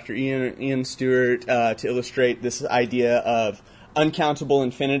Hyperwebster by Dr. Ian Stewart to illustrate this idea of uncountable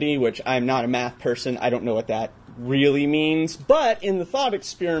infinity, which I'm not a math person. I don't know what that really means. But in the thought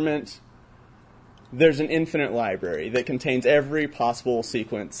experiment, there's an infinite library that contains every possible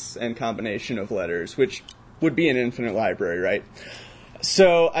sequence and combination of letters, which would be an infinite library, right?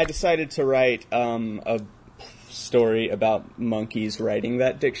 So I decided to write a story about monkeys writing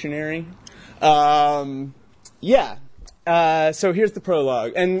that dictionary. So here's the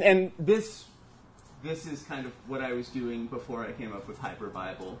prologue, and this is kind of what I was doing before I came up with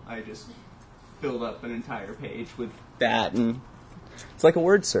Hyperbible. I just filled up an entire page with that, and it's like a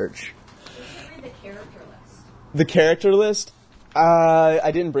word search. Did you read the character list? The character list?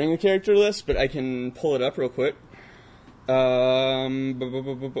 I didn't bring the character list, but I can pull it up real quick.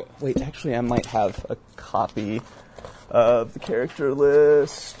 Wait, actually, I might have a copy of the character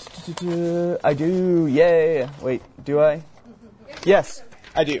list. I do, yay. Wait, do I? Yes,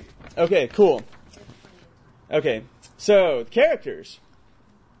 I do. Okay, cool. Okay, so, characters.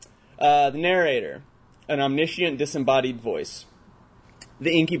 The narrator, an omniscient, disembodied voice.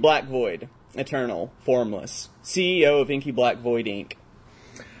 The inky black void, eternal, formless. CEO of Inky Black Void, Inc.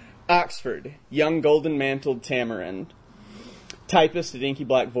 Oxford, young golden-mantled tamarind. Typist at Inky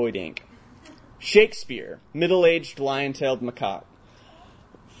Black Void, Inc. Shakespeare, middle-aged lion-tailed macaque.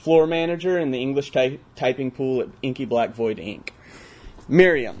 Floor manager in the English typing pool at Inky Black Void, Inc.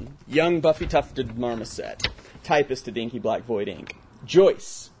 Miriam, young buffy-tufted marmoset. Typist at Inky Black Void, Inc.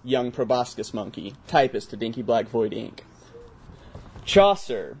 Joyce, young proboscis monkey. Typist at Inky Black Void, Inc.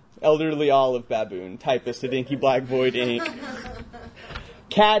 Chaucer, elderly olive baboon. Typist at Inky Black Void, Inc.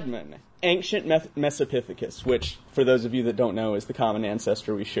 Cadman, ancient Mesopithecus, which, for those of you that don't know, is the common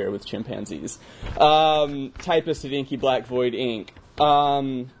ancestor we share with chimpanzees. Typist at Inky Black Void, Inc.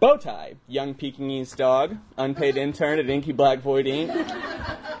 Bowtie, young Pekingese dog, unpaid intern at Inky Black Void, Inc.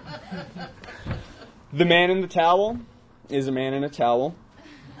 The man in the towel is a man in a towel.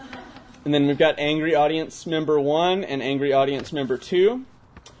 And then we've got Angry Audience Member 1 and Angry Audience Member 2.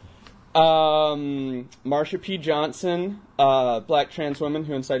 Marsha P. Johnson, black trans woman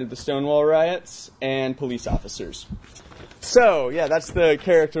who incited the Stonewall riots, and police officers. So, yeah, that's the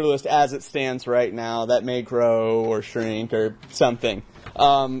character list as it stands right now. That may grow or shrink or something.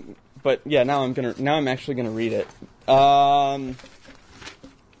 But yeah, now I'm actually gonna read it.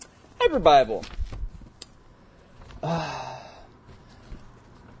 Hyperbible.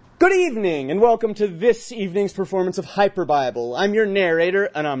 Good evening, and welcome to this evening's performance of Hyperbible. I'm your narrator,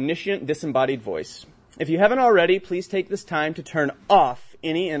 an omniscient, disembodied voice. If you haven't already, please take this time to turn off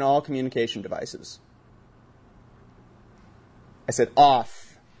any and all communication devices. I said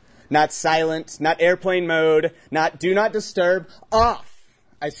off. Not silent, not airplane mode, not do not disturb, off.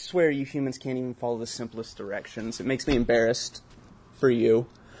 I swear you humans can't even follow the simplest directions. It makes me embarrassed for you.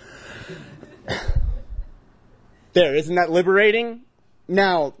 There, isn't that liberating?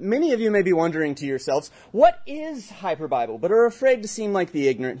 Now, many of you may be wondering to yourselves, what is Hyperbible, but are afraid to seem like the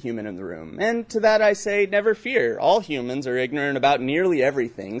ignorant human in the room? And to that I say, never fear. All humans are ignorant about nearly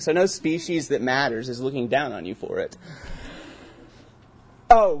everything, so no species that matters is looking down on you for it.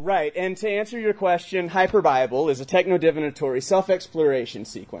 Oh, right, and to answer your question, Hyperbible is a techno-divinatory self-exploration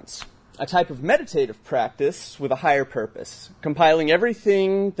sequence, a type of meditative practice with a higher purpose, compiling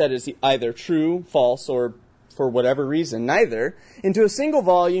everything that is either true, false, or for whatever reason, neither, into a single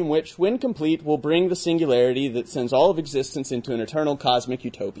volume which, when complete, will bring the singularity that sends all of existence into an eternal cosmic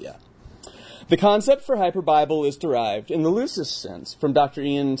utopia. The concept for Hyperbible is derived, in the loosest sense, from Dr.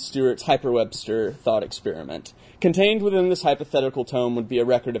 Ian Stewart's Hyperwebster thought experiment. Contained within this hypothetical tome would be a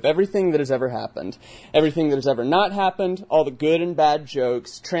record of everything that has ever happened, everything that has ever not happened, all the good and bad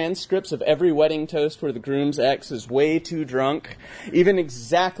jokes, transcripts of every wedding toast where the groom's ex is way too drunk, even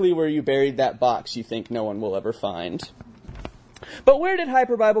exactly where you buried that box you think no one will ever find. But where did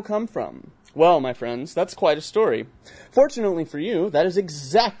Hyperbible come from? Well, my friends, that's quite a story. Fortunately for you, that is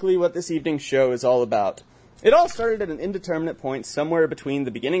exactly what this evening's show is all about. It all started at an indeterminate point somewhere between the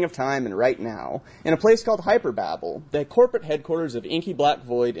beginning of time and right now, in a place called Hyperbabble, the corporate headquarters of Inky Black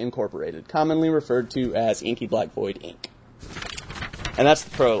Void Incorporated, commonly referred to as Inky Black Void, Inc. And that's the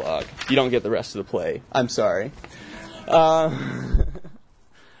prologue. You don't get the rest of the play. I'm sorry.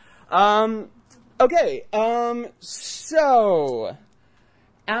 Okay, so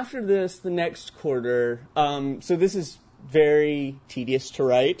after this, the next quarter, so this is very tedious to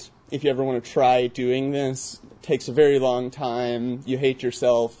write. If you ever want to try doing this, it takes a very long time. You hate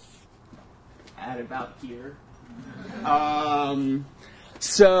yourself at about here.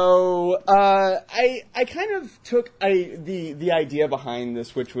 So I kind of took the idea behind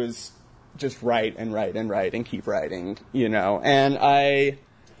this, which was just write and write and write and keep writing, you know. And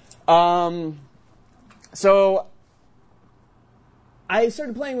so I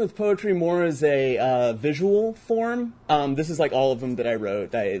started playing with poetry more as a visual form. This is like all of them that I wrote.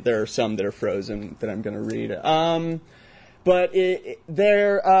 There are some that are frozen that I'm going to read. But I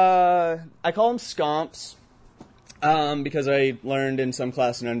call them scomps. Because I learned in some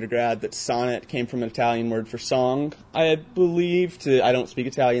class in undergrad that sonnet came from an Italian word for song, I believe. I don't speak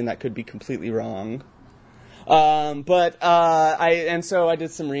Italian, that could be completely wrong. So I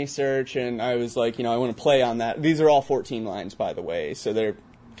did some research, and I was like, I want to play on that. These are all 14 lines, by the way, so they're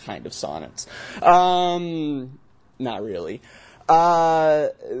kind of sonnets. Not really.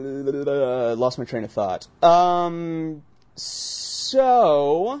 Lost my train of thought.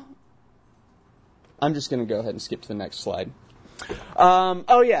 So I'm just going to go ahead and skip to the next slide.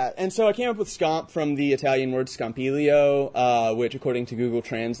 And so I came up with scomp from the Italian word scampilio, which according to Google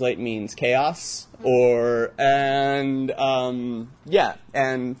Translate means chaos, and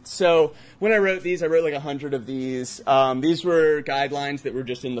so when I wrote these, I wrote like 100 of these. These were guidelines that were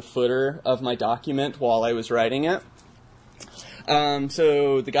just in the footer of my document while I was writing it.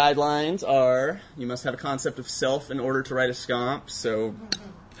 So the guidelines are, you must have a concept of self in order to write a scomp, so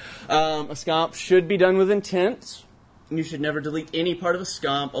a scomp should be done with intent. You should never delete any part of a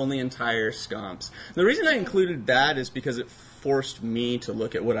scomp, only entire scomps. The reason I included that is because it forced me to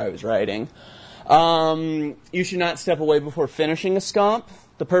look at what I was writing. You should not step away before finishing a scomp.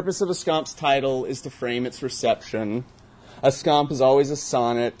 The purpose of a scomp's title is to frame its reception. A scomp is always a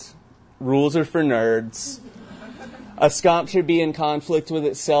sonnet. Rules are for nerds. A scomp should be in conflict with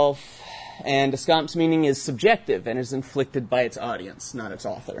itself. And a scomp's meaning is subjective and is inflicted by its audience, not its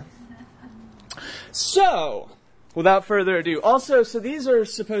author. So, without further ado, so these are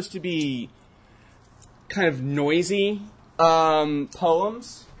supposed to be kind of noisy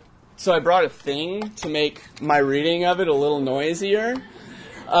poems. So I brought a thing to make my reading of it a little noisier.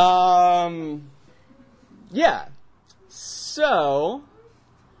 So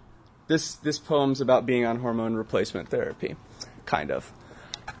this poem's about being on hormone replacement therapy, kind of.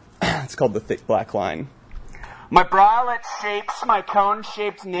 It's called The Thick Black Line. My bralette shapes, my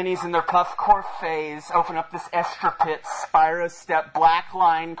cone-shaped ninnies in their puff core phase open up this estrapit, spiro step, black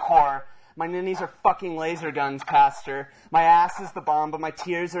line core. My ninnies are fucking laser guns, Pastor. My ass is the bomb, but my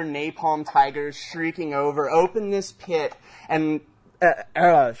tears are napalm tigers shrieking over. Open this pit and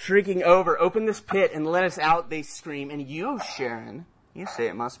open this pit and let us out, they scream. And you, Sharon, you say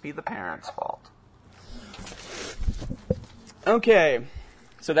it must be the parents' fault. Okay.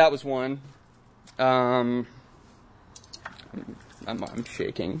 So that was one. I'm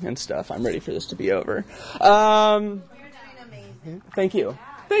shaking and stuff. I'm ready for this to be over. You're doing amazing. Thank you.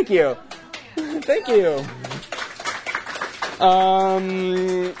 Thank you. Thank you.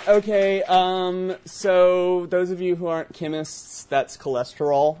 Okay. So those of you who aren't chemists, that's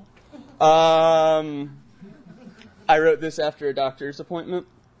cholesterol. I wrote this after a doctor's appointment.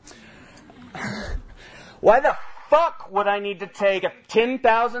 Why the fuck would I need to take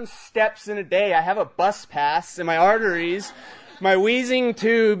 10,000 steps in a day? I have a bus pass, and my arteries, my wheezing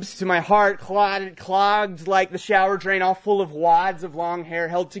tubes to my heart clogged like the shower drain, all full of wads of long hair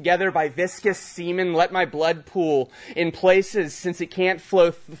held together by viscous semen. Let my blood pool in places since it can't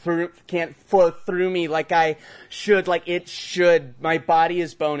flow through me like it should. My body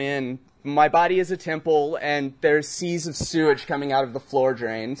is bone in. My body is a temple, and there's seas of sewage coming out of the floor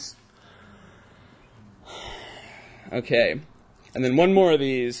drains. Okay, and then one more of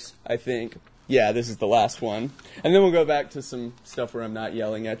these, I think. Yeah, this is the last one. And then we'll go back to some stuff where I'm not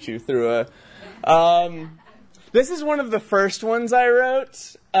yelling at you through this is one of the first ones I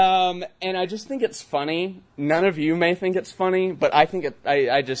wrote, and I just think it's funny. None of you may think it's funny, but I think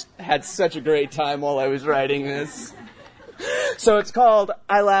I just had such a great time while I was writing this. So it's called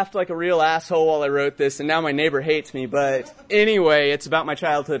I Laughed Like a Real Asshole While I Wrote This, and Now My Neighbor Hates Me. But anyway, it's about my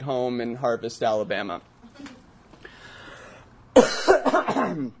childhood home in Harvest, Alabama.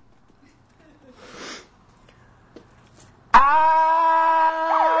 At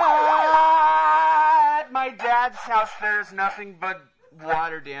my dad's house, there's nothing but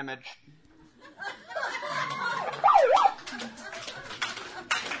water damage.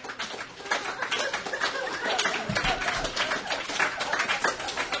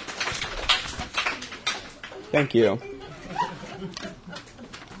 Thank you.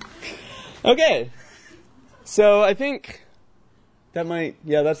 Okay. So I think that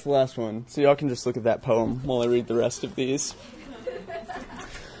that's the last one. So y'all can just look at that poem while I read the rest of these.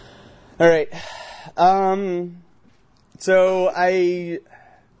 All right. So I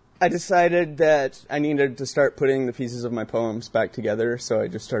I decided that I needed to start putting the pieces of my poems back together, so I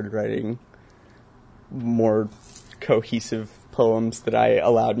just started writing more cohesive poems that I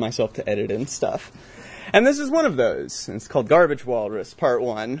allowed myself to edit and stuff. And this is one of those. It's called Garbage Walrus, Part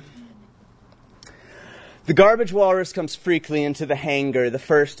 1. The garbage walrus comes freakly into the hangar, the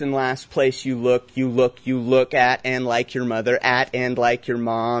first and last place you look at and like your mother, at and like your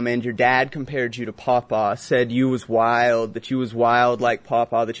mom, and your dad compared you to Papa, said you was wild, that you was wild like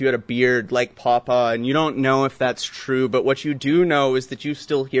Papa, that you had a beard like Papa, and you don't know if that's true, but what you do know is that you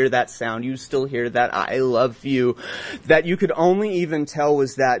still hear that sound, you still hear that I love you, that you could only even tell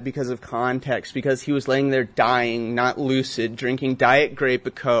was that because of context, because he was laying there dying, not lucid, drinking Diet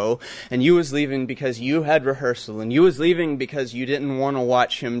Grape-A-Co, and you was leaving because you had rehearsal, and you was leaving because you didn't want to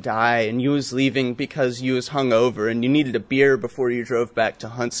watch him die, and you was leaving because you was hungover, and you needed a beer before you drove back to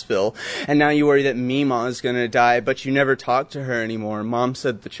Huntsville, and now you worry that Mima is going to die, but you never talk to her anymore. Mom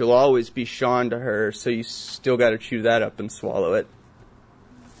said that you'll always be Sean to her, so you still got to chew that up and swallow it.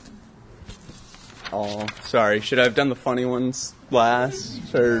 Oh, sorry. Should I have done the funny ones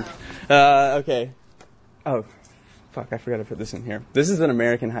last? Or, okay. Oh, fuck, I forgot to put this in here. This is an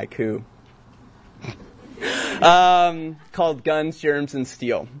American haiku. Called Guns, Germs, and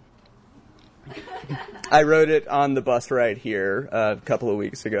Steel. I wrote it on the bus ride here a couple of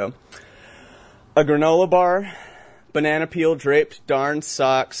weeks ago. A granola bar, banana peel draped darn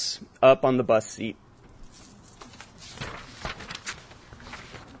socks up on the bus seat.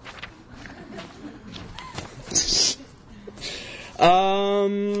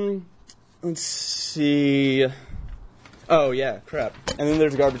 Let's see. Oh, yeah, crap. And then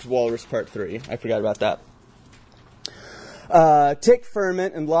there's Garbage Walrus Part 3. I forgot about that. Tick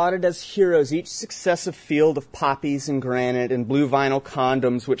ferment and lauded as heroes each successive field of poppies and granite and blue vinyl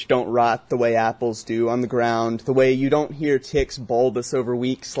condoms which don't rot the way apples do on the ground, the way you don't hear ticks bulbous over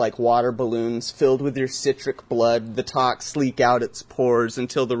weeks like water balloons filled with your citric blood, the tox leak out its pores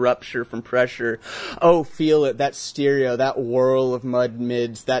until the rupture from pressure. Oh, feel it, that stereo, that whirl of mud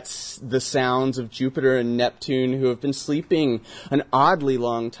mids, that's the sounds of Jupiter and Neptune who have been sleeping an oddly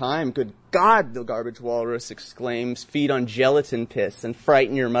long time. Good God, the garbage walrus exclaims, feed on gelatin piss and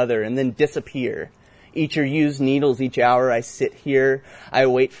frighten your mother and then disappear. Eat your used needles each hour I sit here. I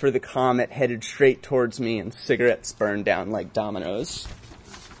wait for the comet headed straight towards me and cigarettes burn down like dominoes.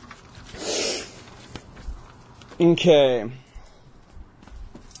 Okay.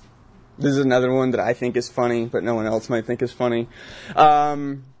 This is another one that I think is funny, but no one else might think is funny.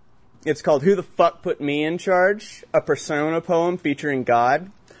 It's called Who the Fuck Put Me in Charge? A persona poem featuring God.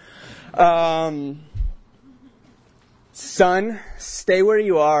 Sun, stay where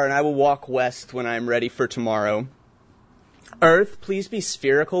you are and I will walk west when I am ready for tomorrow. Earth, please be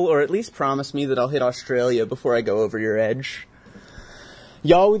spherical or at least promise me that I'll hit Australia before I go over your edge.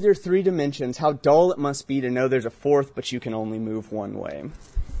 Y'all with your 3 dimensions, how dull it must be to know there's a fourth but you can only move one way.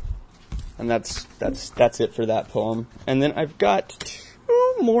 And that's it for that poem. And then I've got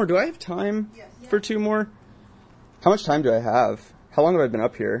 2 more. Do I have time for 2 more? How much time do I have? How long have I been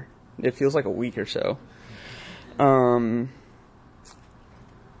up here? It feels like a week or so.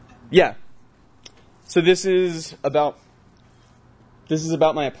 Yeah. So this is about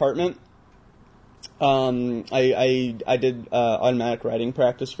my apartment. I did automatic writing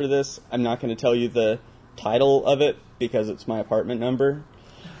practice for this. I'm not going to tell you the title of it because it's my apartment number.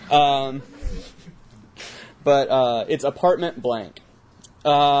 But it's apartment blank.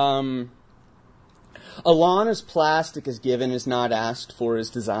 A lawn as plastic as given is not asked for as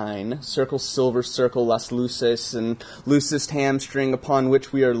design. Circle, silver, circle, las luces, and loosest hamstring upon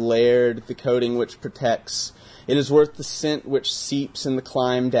which we are layered, the coating which protects. It is worth the scent which seeps in the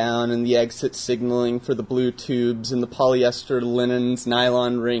climb down, and the exit signaling for the blue tubes, and the polyester linens,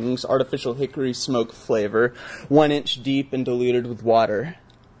 nylon rings, artificial hickory smoke flavor, 1 inch deep and diluted with water.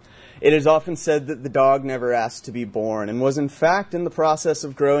 It is often said that the dog never asked to be born, and was in fact in the process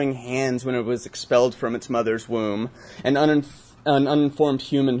of growing hands when it was expelled from its mother's womb, an uninformed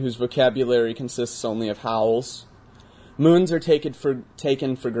human whose vocabulary consists only of howls. Moons are taken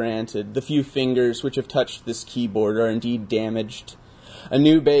for granted. The few fingers which have touched this keyboard are indeed damaged. A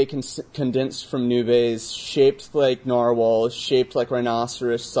nube condensed from nubes, shaped like narwhals, shaped like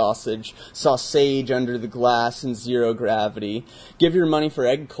rhinoceros sausage, sausage under the glass in zero gravity. Give your money for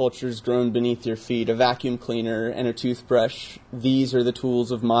egg cultures grown beneath your feet, a vacuum cleaner and a toothbrush. These are the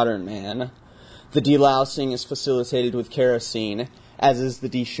tools of modern man. The delousing is facilitated with kerosene, as is the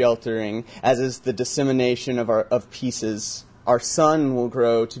desheltering, as is the dissemination of pieces. Our sun will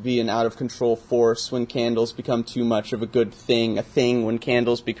grow to be an out-of-control force when candles become too much of a good thing, a thing when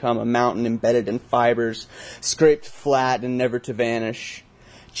candles become a mountain embedded in fibers, scraped flat and never to vanish.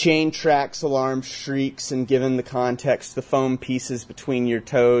 chain tracks, alarm shrieks, and given the context, the foam pieces between your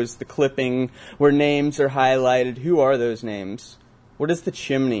toes, the clipping where names are highlighted. Who are those names? What is the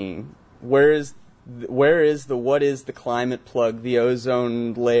chimney? Where is the what is the climate plug, the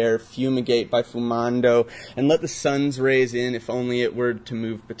ozone layer, fumigate by fumando, and let the sun's rays in if only it were to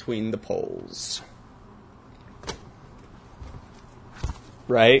move between the poles.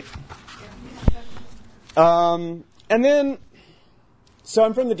 Right? And then, so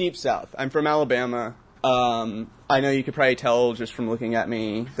I'm from the Deep South. I'm from Alabama. I know you could probably tell just from looking at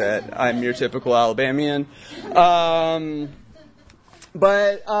me that I'm your typical Alabamian.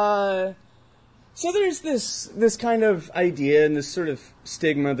 So there's this kind of idea and this sort of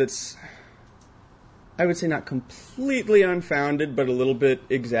stigma that's, I would say, not completely unfounded, but a little bit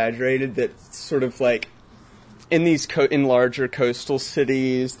exaggerated, that sort of like in these in larger coastal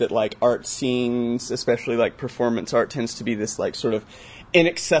cities that like art scenes, especially like performance art, tends to be this like sort of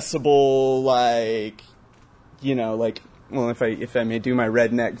inaccessible, like, you know, like, well, if I may do my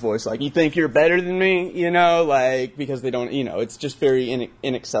redneck voice, like, you think you're better than me, you know, like, because they don't, you know, it's just very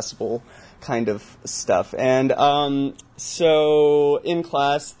inaccessible kind of stuff. And so in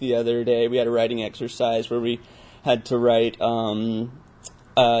class the other day, we had a writing exercise where we had to write a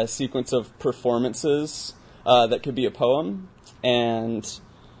sequence of performances that could be a poem, and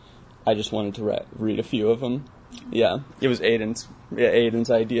I just wanted to read a few of them. Yeah, it was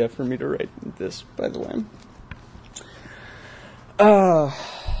Aiden's idea for me to write this, by the way. I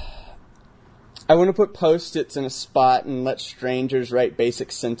want to put Post-its in a spot and let strangers write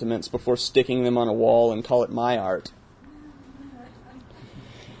basic sentiments before sticking them on a wall and call it my art.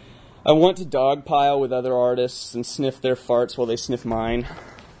 I want to dogpile with other artists and sniff their farts while they sniff mine.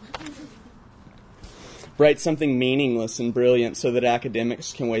 Write something meaningless and brilliant so that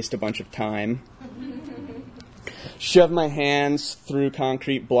academics can waste a bunch of time. Shove my hands through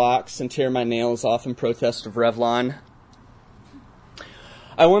concrete blocks and tear my nails off in protest of Revlon.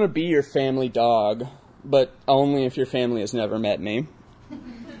 I want to be your family dog, but only if your family has never met me.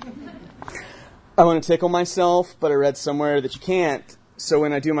 I want to tickle myself, but I read somewhere that you can't, so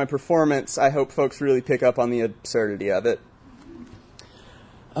when I do my performance, I hope folks really pick up on the absurdity of it.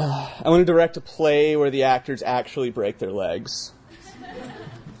 I want to direct a play where the actors actually break their legs.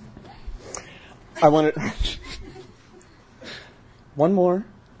 I want to... One more.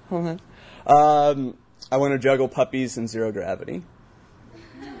 Hold on. I want to juggle puppies in zero gravity.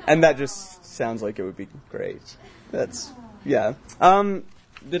 And that just sounds like it would be great. That's, yeah.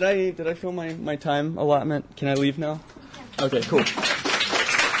 Did I fill my time allotment? Can I leave now? Okay, cool.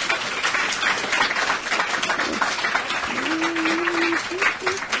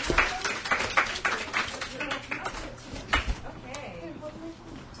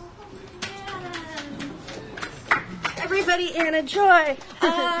 Everybody, Anna Joy.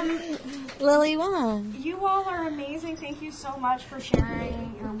 Lily Wong. You all are amazing. Thank you so much for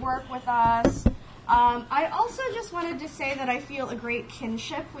sharing your work with us. I also just wanted to say that I feel a great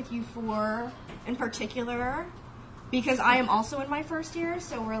kinship with you four in particular, because I am also in my first year,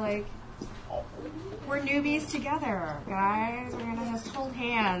 so we're newbies together, guys. We're going to just hold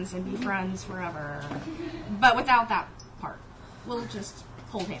hands and be friends forever. But without that part. We'll just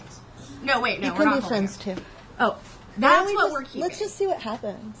hold hands. No, wait, no, we're not be friends too. Oh, that's what we're keeping. Let's just see what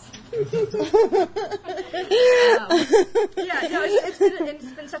happens. It's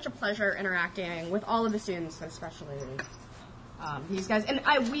been such a pleasure interacting with all of the students, especially these guys. And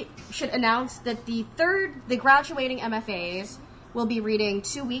we should announce that the graduating MFAs will be reading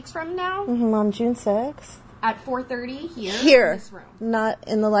 2 weeks from now. Mm-hmm, on June 6th. At 4:30 Here. In this room. Not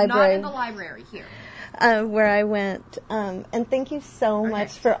in the library. Not in the library, here. Where I went. And thank you so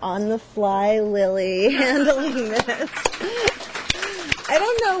much for on the fly, Lily, handling this. I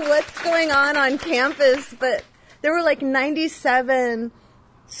don't know what's going on campus, but there were like 97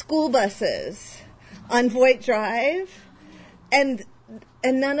 school buses on Voight Drive, and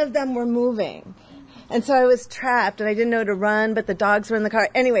none of them were moving. And so I was trapped, and I didn't know to run, but the dogs were in the car.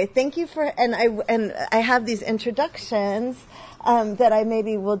 Anyway, thank you and I have these introductions that I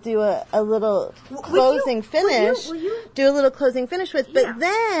maybe will do a little closing finish. Will you? Do a little closing finish with. But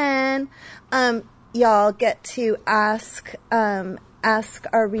then y'all get to ask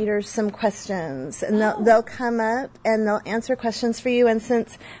our readers some questions, and they'll come up and they'll answer questions for you. And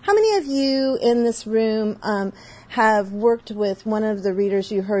how many of you in this room have worked with one of the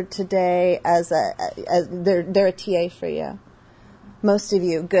readers you heard today as they're a TA for you? Most of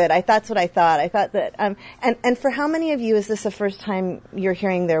you. Good. That's what I thought. I thought that, and for how many of you is this the first time you're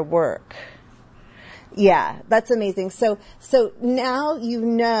hearing their work? Yeah, that's amazing. So now you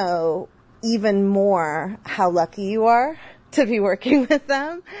know even more how lucky you are to be working with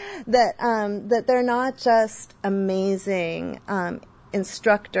them, that they're not just amazing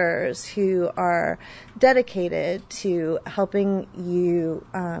instructors who are dedicated to helping you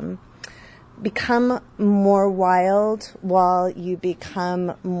become more wild while you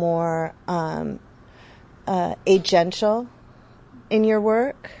become more agential in your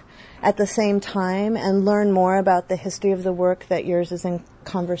work at the same time, and learn more about the history of the work that yours is in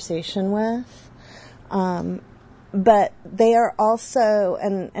conversation with. But they are also,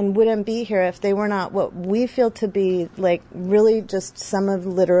 and wouldn't be here if they were not what we feel to be like really just some of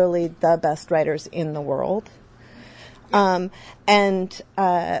literally the best writers in the world.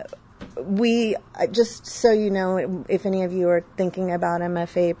 We, just so you know, if any of you are thinking about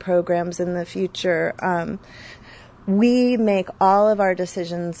MFA programs in the future, we make all of our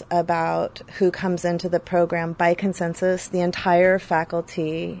decisions about who comes into the program by consensus. The entire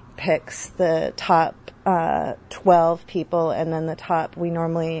faculty picks the top 12 people, and then the top, we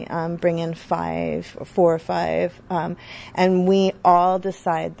normally bring in 4 or 5, and we all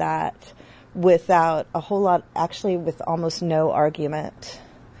decide that without a whole lot, actually with almost no argument.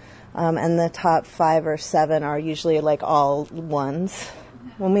 And the top 5 or 7 are usually like all ones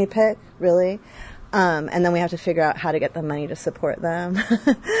when we pick, really. And then we have to figure out how to get the money to support them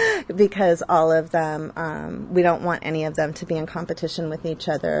because all of them, we don't want any of them to be in competition with each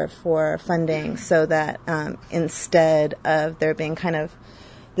other for funding, so that instead of there being kind of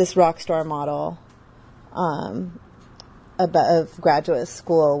this rock star model of graduate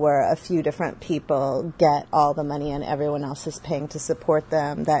school where a few different people get all the money and everyone else is paying to support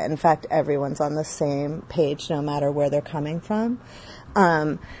them, that in fact everyone's on the same page no matter where they're coming from.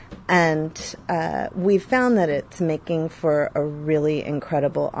 We found that it's making for a really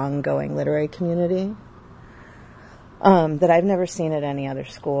incredible ongoing literary community that I've never seen at any other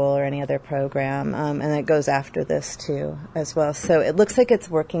school or any other program, and it goes after this too as well. So it looks like it's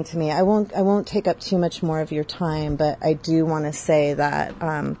working to me. I won't take up too much more of your time, but I do want to say that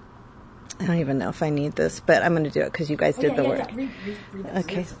I don't even know if I need this, but I'm going to do it because you guys did the work. Yeah. Read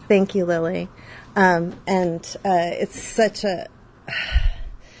okay, thank you, Lily. It's such a...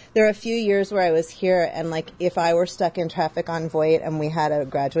 There are a few years where I was here, and like if I were stuck in traffic on Voight and we had a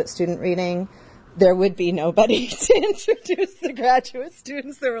graduate student reading, there would be nobody to introduce the graduate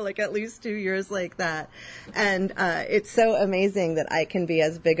students. There were like at least 2 years like that. And it's so amazing that I can be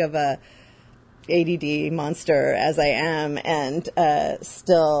as big of a ADD monster as I am and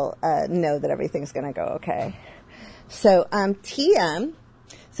still know that everything's going to go okay. So TM,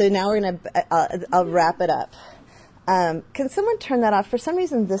 so now we're going to, I'll wrap it up. Can someone turn that off? For some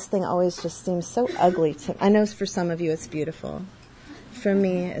reason, this thing always just seems so ugly to me. I know for some of you it's beautiful. For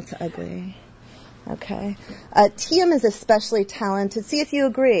me, it's ugly. Okay. TM is especially talented. See if you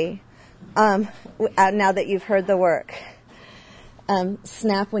agree now that you've heard the work.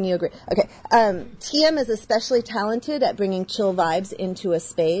 Snap when you agree. Okay. TM is especially talented at bringing chill vibes into a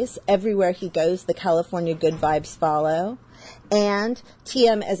space. Everywhere he goes, the California good vibes follow. And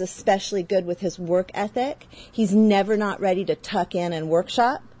TM is especially good with his work ethic. He's never not ready to tuck in and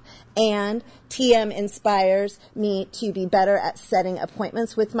workshop. And TM inspires me to be better at setting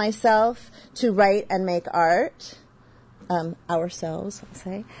appointments with myself, to write and make art. Ourselves, I'll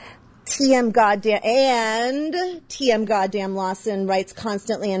say. TM Goddamn Lawson writes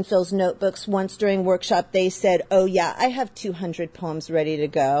constantly and fills notebooks. Once during workshop, they said, "Oh yeah, I have 200 poems ready to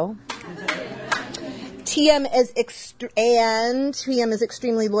go." TM is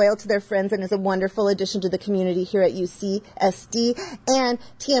extremely loyal to their friends and is a wonderful addition to the community here at UCSD. And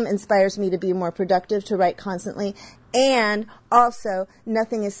TM inspires me to be more productive, to write constantly. And also,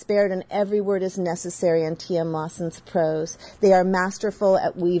 nothing is spared and every word is necessary in TM Lawson's prose. They are masterful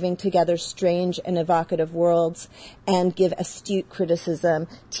at weaving together strange and evocative worlds and give astute criticism.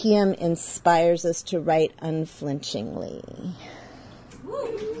 TM inspires us to write unflinchingly.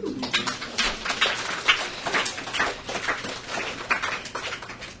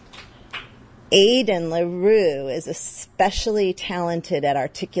 Aiden LaRue is especially talented at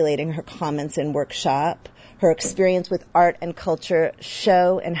articulating her comments in workshop. Her experience with art and culture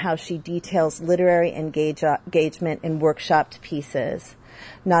show in how she details literary engagement in workshopped pieces.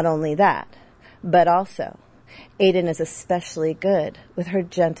 Not only that, but also, Aiden is especially good with her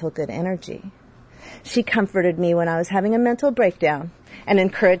gentle good energy. She comforted me when I was having a mental breakdown and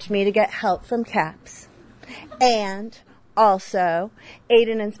encouraged me to get help from CAPS. And also,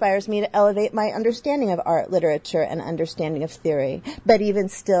 Aiden inspires me to elevate my understanding of art, literature, and understanding of theory. But even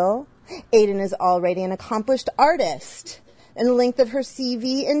still, Aiden is already an accomplished artist, and the length of her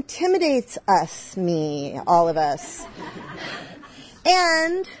CV intimidates us, me, all of us.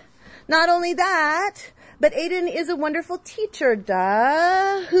 And not only that, But Aiden is a wonderful teacher,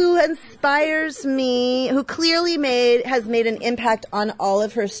 who inspires me, who clearly has made an impact on all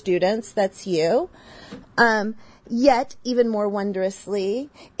of her students. That's you. Yet, even more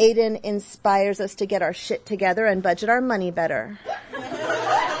wondrously, Aiden inspires us to get our shit together and budget our money better.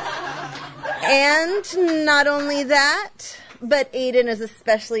 And not only that, but Aiden is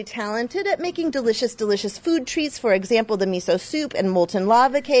especially talented at making delicious, delicious food treats. For example, the miso soup and molten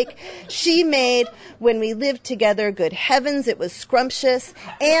lava cake she made when we lived together. Good heavens, it was scrumptious.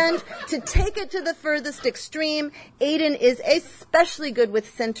 And to take it to the furthest extreme, Aiden is especially good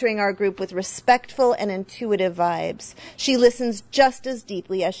with centering our group with respectful and intuitive vibes. She listens just as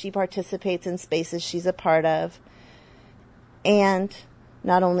deeply as she participates in spaces she's a part of. And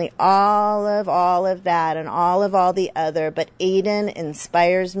not only all of that and all the other, but Aiden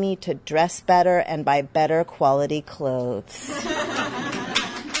inspires me to dress better and buy better quality clothes.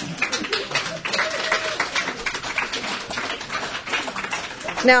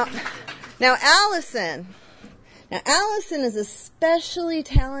 Now Allison is especially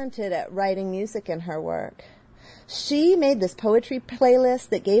talented at writing music in her work. She made this poetry playlist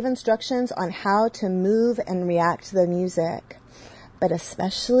that gave instructions on how to move and react to the music. But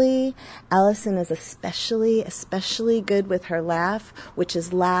Allison is especially good with her laugh, which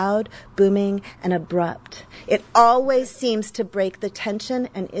is loud, booming, and abrupt. It always seems to break the tension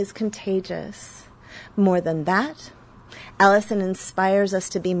and is contagious. More than that, Allison inspires us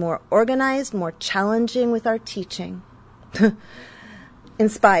to be more organized, more challenging with our teaching.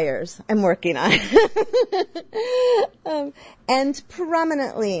 Inspires. I'm working on it. And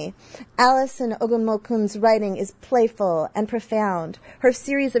prominently, Alison Ogunmokun's writing is playful and profound. Her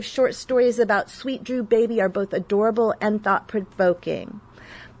series of short stories about Sweet Drew Baby are both adorable and thought-provoking.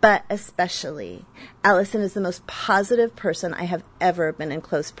 But especially, Allison is the most positive person I have ever been in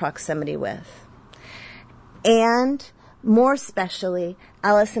close proximity with. And more especially,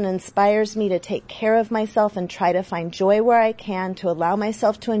 Allison inspires me to take care of myself and try to find joy where I can, to allow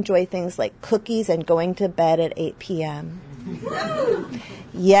myself to enjoy things like cookies and going to bed at 8 p.m.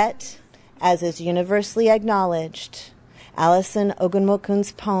 Yet, as is universally acknowledged, Alison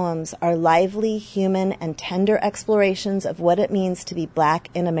Ogunmokun's poems are lively, human, and tender explorations of what it means to be Black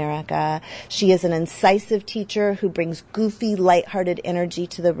in America. She is an incisive teacher who brings goofy, lighthearted energy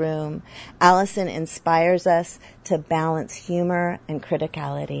to the room. Alison inspires us to balance humor and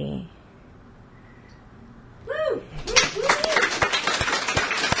criticality. Woo!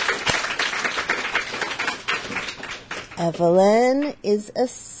 Evelyn is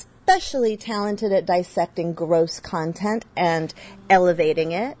especially talented at dissecting gross content and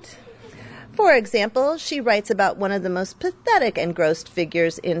elevating it. For example, she writes about one of the most pathetic and gross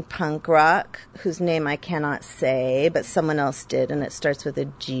figures in punk rock, whose name I cannot say, but someone else did, and it starts with a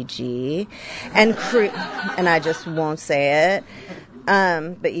GG, and I just won't say it,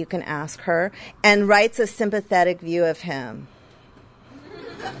 but you can ask her, and writes a sympathetic view of him.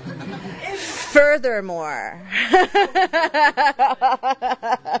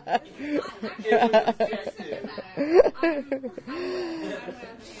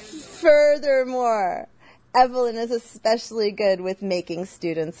 Furthermore, Evelyn is especially good with making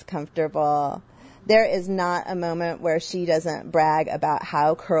students comfortable. There is not a moment where she doesn't brag about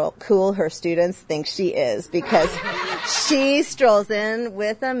how cool her students think she is, because she strolls in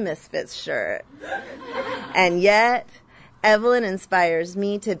with a Misfits shirt. And yet, Evelyn inspires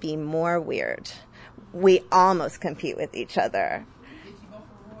me to be more weird. We almost compete with each other. Did you go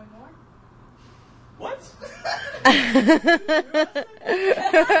for Roy Moore? What? I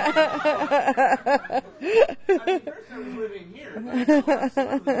was living here.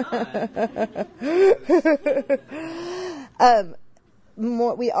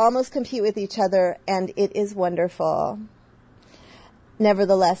 We almost compete with each other, and it is wonderful.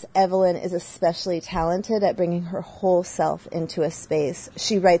 Nevertheless, Evelyn is especially talented at bringing her whole self into a space.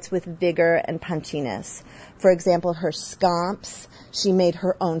 She writes with vigor and punchiness. For example, her scomps, she made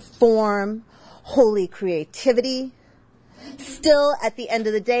her own form, holy creativity. Still, at the end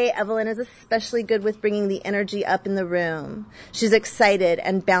of the day, Evelyn is especially good with bringing the energy up in the room. She's excited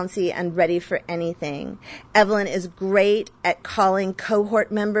and bouncy and ready for anything. Evelyn is great at calling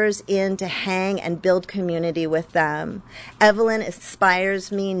cohort members in to hang and build community with them. Evelyn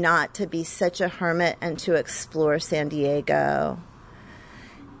inspires me not to be such a hermit and to explore San Diego.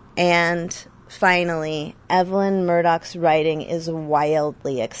 And finally, Evelyn Murdoch's writing is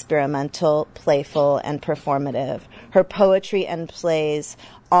wildly experimental, playful, and performative. Her poetry and plays,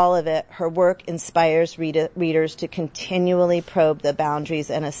 all of it, her work inspires readers to continually probe the boundaries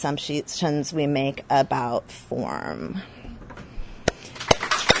and assumptions we make about form.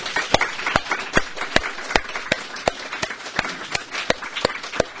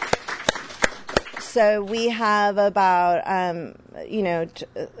 So we have about,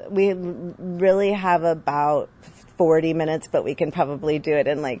 we really have about 40 minutes, but we can probably do it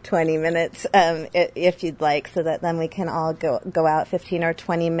in like 20 minutes if you'd like, so that then we can all go out 15 or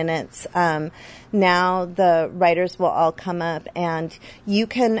 20 minutes. Now the writers will all come up, and you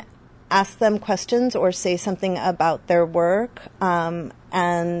can ask them questions or say something about their work, and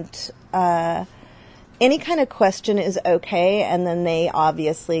any kind of question is okay, and then they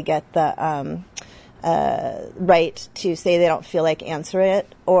obviously get the right to say they don't feel like answer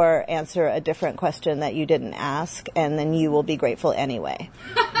it, or answer a different question that you didn't ask, and then you will be grateful anyway.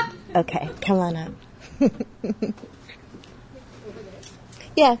 Okay, come on up.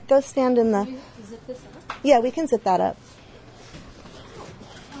 Yeah, go stand in the... Zip this up? Yeah, we can zip that up.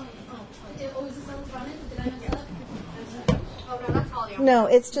 No,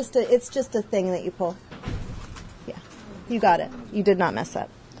 it's just a thing that you pull. Yeah, you got it. You did not mess up.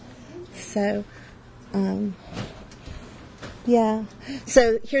 So, yeah.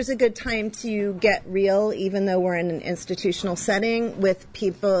 So here's a good time to get real, even though we're in an institutional setting, with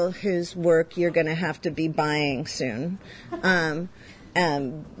people whose work you're going to have to be buying soon, and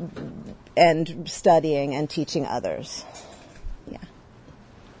studying and teaching others. Yeah.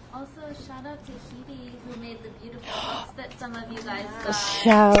 Also, shout out to Hedy, who made the beautiful books that some of you guys got.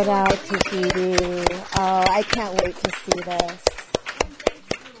 Shout out to Hedy. Oh, I can't wait to see this. And thanks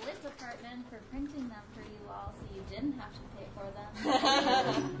to the Lit Department for printing them for you all, so you didn't have to pay for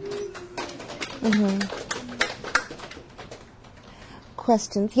them.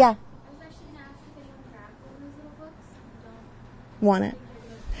 Questions? Yeah. I was actually going to ask if anyone grabbed one of those little books. Want it?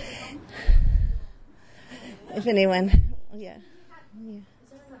 If anyone, yeah.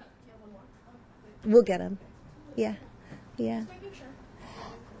 We'll get them. Yeah.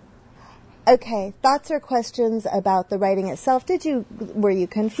 Okay, thoughts or questions about the writing itself? Were you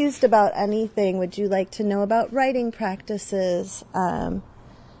confused about anything? Would you like to know about writing practices?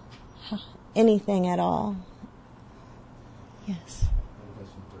 Anything at all? Yes. I have a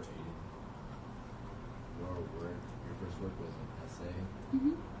question for Aiden. Your first work was an essay,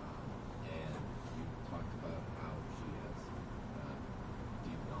 and you talked about how she has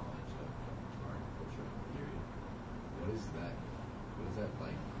deep knowledge of art, culture, and theory. What is that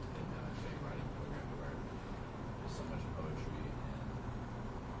like in a writing program where there's so much poetry and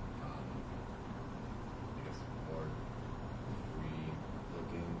I guess more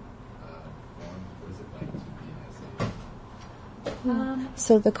free-looking forms? What is it like to be an essayist?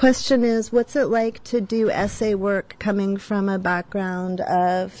 So the question is, what's it like to do essay work coming from a background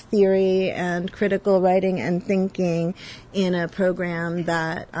of theory and critical writing and thinking in a program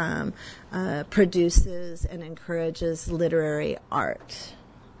that produces and encourages literary art?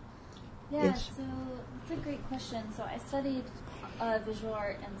 Yeah, Yes. so that's a great question. So I studied visual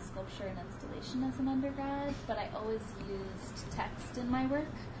art and sculpture and installation as an undergrad, but I always used text in my work.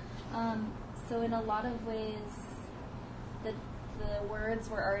 So in a lot of ways, the words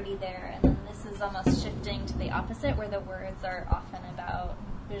were already there, and then this is almost shifting to the opposite, where the words are often about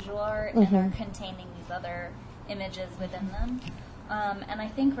visual art and are containing these other images within them. And I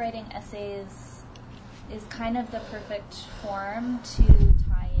think writing essays is kind of the perfect form to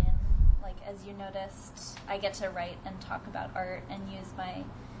tie in. Like, as you noticed, I get to write and talk about art and use my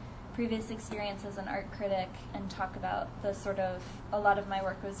previous experience as an art critic and talk about the sort of, a lot of my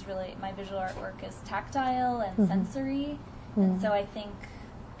work was really, my visual art work is tactile and sensory. And so I think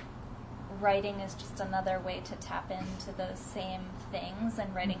writing is just another way to tap into those same things,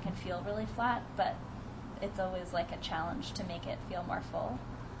 and writing can feel really flat, but it's always like a challenge to make it feel more full.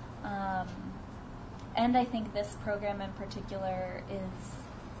 And I think this program in particular is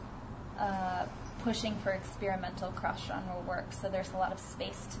pushing for experimental cross-genre work, so there's a lot of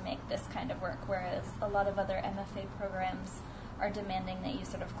space to make this kind of work, whereas a lot of other MFA programs are demanding that you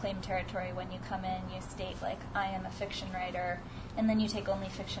sort of claim territory when you come in. You state, like, I am a fiction writer, and then you take only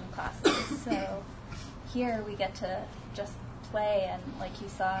fiction classes. So here we get to just play, and like you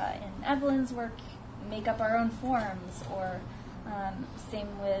saw in Evelyn's work, make up our own forms, or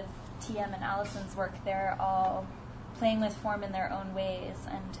same with TM and Allison's work. They're all playing with form in their own ways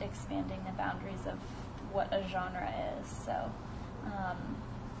and expanding the boundaries of what a genre is. So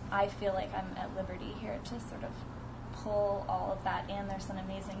I feel like I'm at liberty here to sort of pull all of that, and there's an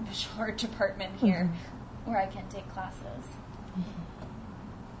amazing visual art department here where I can take classes.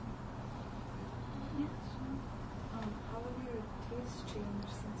 How have your tastes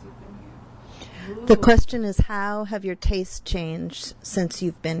changed since you've been here? The question is, how have your tastes changed since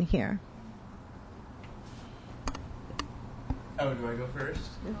you've been here? Oh, do I go first?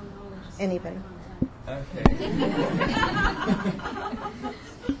 Anybody? Okay.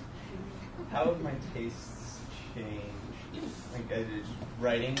 How how would my tastes change? Like, just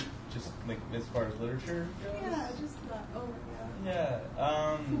writing, just like as far as literature goes? Yeah, just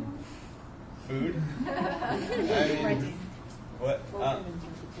Yeah. Food. I mean, what?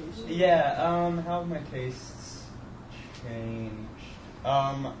 Yeah. How have my tastes changed?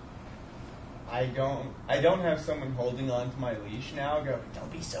 I don't have someone holding on to my leash now. Go,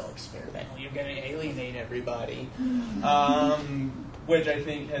 don't be so experimental. You're gonna alienate everybody. Which I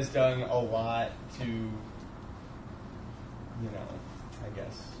think has done a lot to, I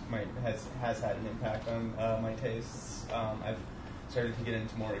guess has had an impact on my tastes. I've started to get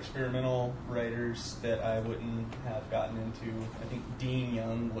into more experimental writers that I wouldn't have gotten into. I think Dean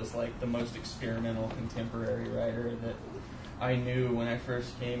Young was like the most experimental contemporary writer that I knew when I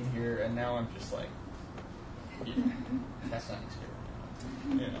first came here, and now I'm just like, yeah, that's not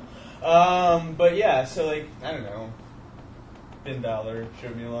experimental, But yeah, so like, I don't know, Ben Dollar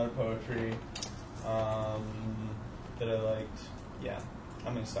showed me a lot of poetry that I liked. Yeah,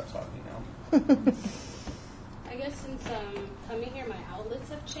 I'm gonna stop talking now. I guess since coming here, my outlets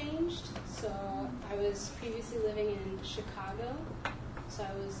have changed. So I was previously living in Chicago, so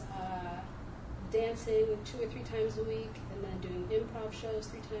I was dancing 2 or 3 times a week, and then doing improv shows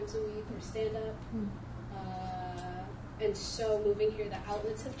 3 times a week, or stand-up. And so moving here, the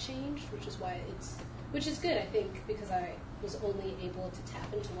outlets have changed, which is good, I think, because I was only able to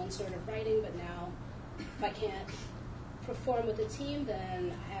tap into one sort of writing, but now if I can't perform with a team,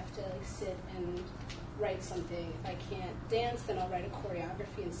 then I have to like sit and write something. If I can't dance, then I'll write a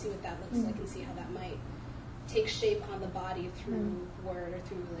choreography and see what that looks like and see how that might take shape on the body through word or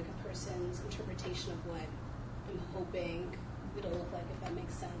through like a person's interpretation of what I'm hoping it'll look like, if that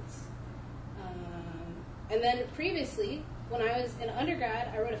makes sense. And then previously, when I was in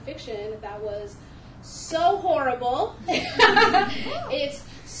undergrad, I wrote a fiction that was so horrible. It's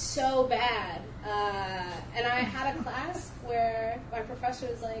so bad. And I had a class where my professor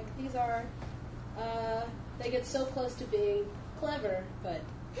was like, these are, they get so close to being clever, but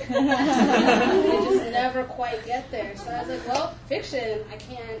they just never quite get there. So I was like, well, fiction,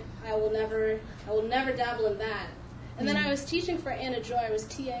 I will never dabble in that. And then I was teaching for Anna Joy. I was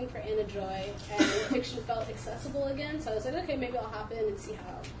TAing for Anna Joy, and fiction felt accessible again. So I was like, okay, maybe I'll hop in and see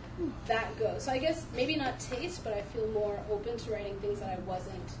how that goes. So I guess maybe not taste, but I feel more open to writing things that I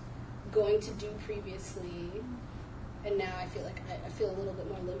wasn't going to do previously. And now I feel like I feel a little bit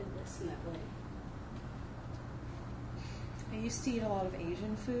more limitless in that way. I used to eat a lot of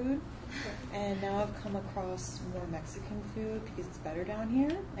Asian food, and now I've come across more Mexican food because it's better down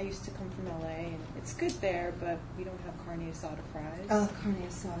here. I used to come from LA, and it's good there, but we don't have carne asada fries. Oh, carne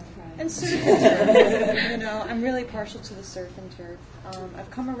asada fries. And surf and turf. I'm really partial to the surf and turf. I've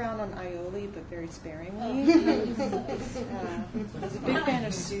come around on aioli, but very sparingly. I was a big fan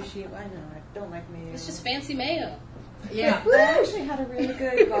of sushi. I know, I don't like mayo. It's just fancy mayo. Yeah, I actually had a really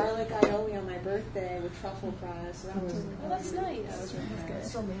good garlic aioli on my birthday with truffle fries. So that was that's nice. That was really good. It's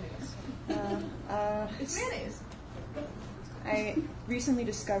still mayonnaise. It's mayonnaise. I recently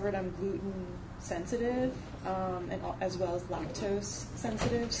discovered I'm gluten sensitive, and as well as lactose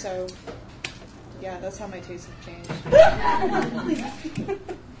sensitive. So, yeah, that's how my tastes have changed.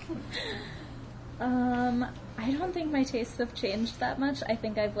 I don't think my tastes have changed that much. I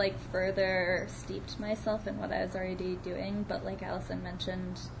think I've further steeped myself in what I was already doing. But like Allison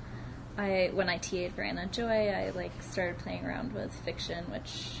mentioned, when I TA'd for Anna Joy, I started playing around with fiction,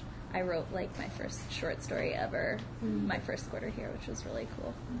 which I wrote my first short story ever, my first quarter here, which was really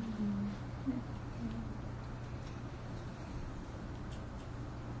cool. Yeah.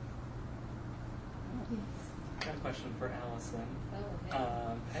 I got a question for Allison.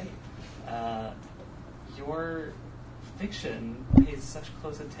 Oh, okay. Hey. Your fiction pays such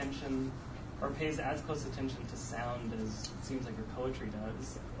close attention, or pays as close attention to sound as it seems like your poetry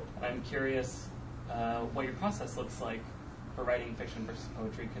does. And I'm curious what your process looks like for writing fiction versus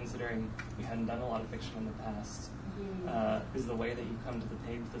poetry, considering you hadn't done a lot of fiction in the past. Is the way that you come to the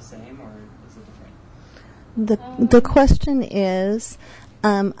page the same, or is it different? The question is,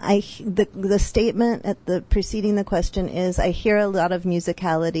 the statement at the preceding the question is, I hear a lot of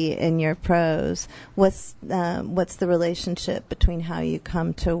musicality in your prose. What's the relationship between how you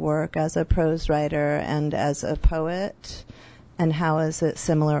come to work as a prose writer and as a poet, and how is it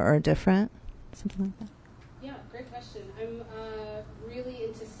similar or different? Something like that. Yeah, great question. I'm really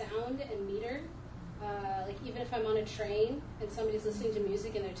into sound and meter. Even if I'm on a a train and somebody's listening to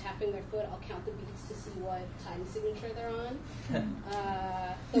music and they're tapping their foot, I'll count the beats to see what time signature they're on.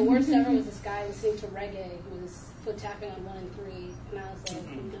 The worst ever was this guy listening to reggae who was foot tapping on 1 and 3, and I was like,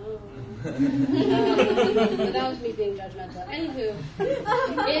 no. But that was me being judgmental. Anywho,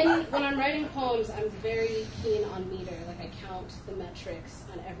 when I'm writing poems, I'm very keen on meter. Like, I count the metrics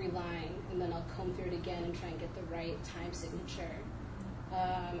on every line, and then I'll comb through it again and try and get the right time signature.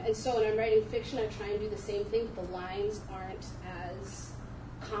 And so when I'm writing fiction, I try and do the same thing, but the lines aren't as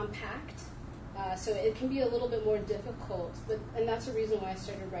compact. So it can be a little bit more difficult. And that's the reason why I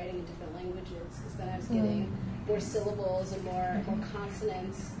started writing in different languages, is that I was getting more syllables and more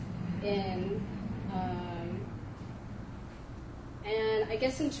consonants in. And I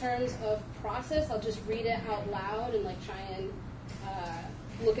guess in terms of process, I'll just read it out loud and like try and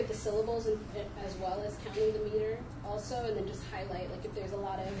look at the syllables as well as counting the meter also, and then just highlight like if there's a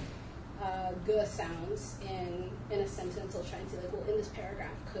lot of g sounds in a sentence, I'll try and see like, well, in this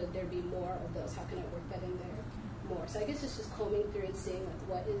paragraph, could there be more of those? How can I work that in there more? So I guess it's just combing through and seeing like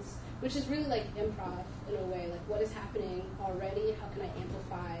what is, which is really like improv in a way, like what is happening already? How can I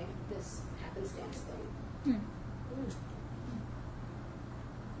amplify this happenstance thing?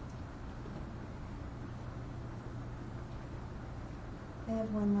 I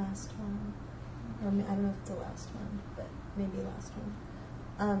have one last one. Or I don't know if it's the last one, but maybe last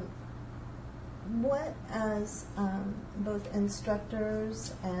one. What, as both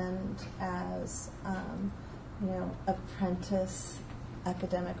instructors and as apprentice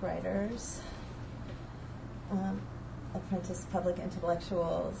academic writers, apprentice public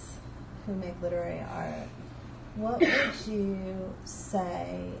intellectuals who make literary art, what would you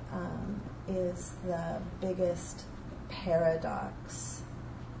say is the biggest paradox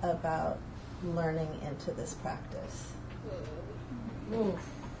about learning into this practice?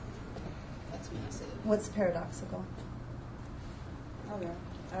 That's massive. What's paradoxical? Okay.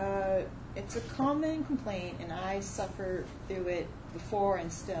 It's a common complaint, and I suffer through it before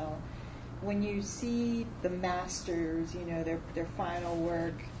and still. When you see the masters, their final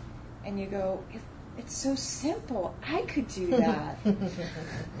work, and you go, it's so simple. I could do that.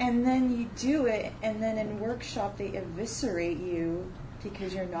 And then you do it, and then in workshop they eviscerate you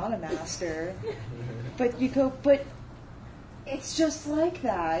because you're not a master. But you go, but it's just like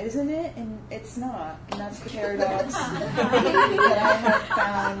that, isn't it? And it's not. And that's the paradox that I have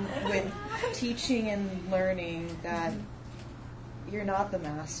found with teaching and learning, that you're not the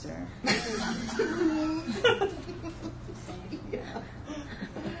master.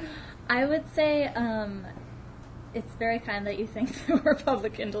 I would say it's very kind that you think that we're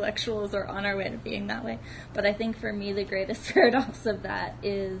public intellectuals or on our way to being that way. But I think for me the greatest paradox of that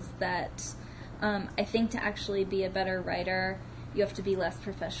is that I think to actually be a better writer, you have to be less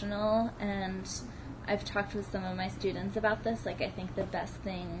professional. And I've talked with some of my students about this. Like, I think the best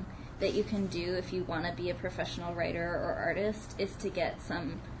thing that you can do if you want to be a professional writer or artist is to get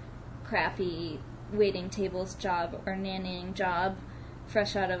some crappy waiting tables job or nannying job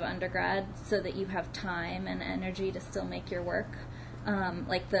fresh out of undergrad, so that you have time and energy to still make your work.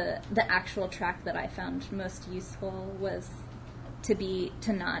 Like the actual track that I found most useful was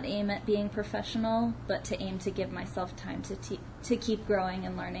to not aim at being professional, but to aim to give myself time to keep growing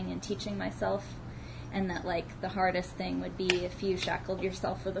and learning and teaching myself. And that like the hardest thing would be if you shackled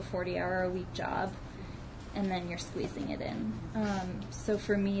yourself with a 40-hour-a-week job and then you're squeezing it in. So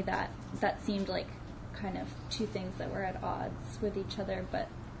for me that seemed like kind of two things that were at odds with each other, but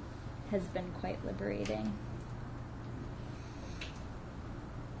has been quite liberating.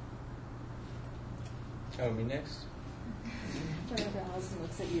 Oh, me next? Allison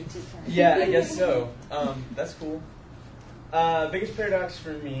looks at you too. Yeah, I guess so. That's cool. Biggest paradox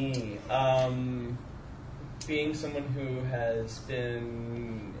for me, being someone who has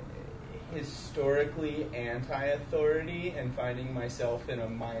been historically anti-authority and finding myself in a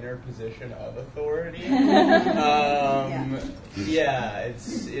minor position of authority.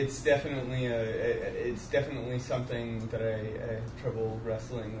 It's definitely something that I have trouble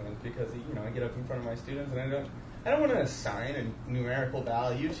wrestling with, because I get up in front of my students and I don't want to assign a numerical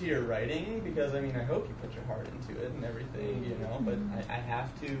value to your writing, because I hope you put your heart into it and everything, but I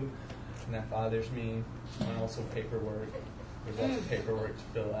have to, and that bothers me. And also paperwork. There's lots of paperwork to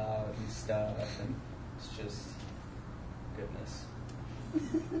fill out and stuff, and it's just goodness.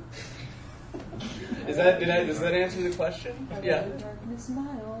 Does that answer the question? Yeah. Darkness,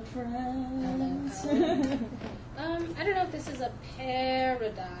 my old friend. I don't know if this is a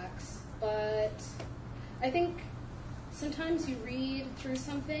paradox, but I think sometimes you read through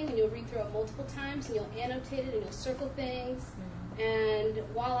something and you'll read through it multiple times and you'll annotate it and you'll circle things, And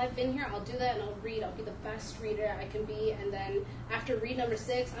while I've been here, I'll do that and I'll read. I'll be the best reader I can be. And then after read number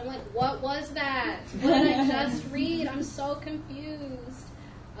 6, I'm like, what was that? What did I just read? I'm so confused.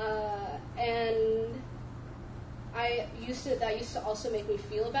 And that used to also make me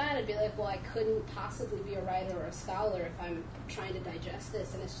feel bad. I'd be like, well, I couldn't possibly be a writer or a scholar if I'm trying to digest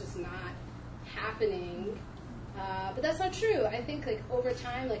this, and it's just not happening. But that's not true. I think like over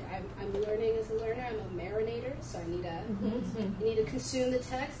time, like I'm learning as a learner. I'm a marinator, so I need to consume the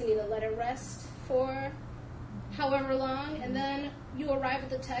text. I need to let it rest for however long, and then you arrive at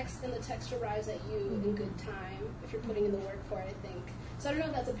the text, and the text arrives at you in good time if you're putting in the work for it. I think so. I don't know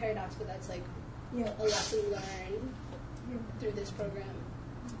if that's a paradox, but that's like a lesson learned through this program.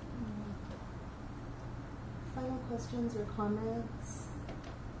 Final questions or comments,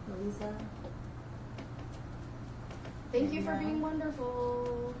 Louisa? Thank you for being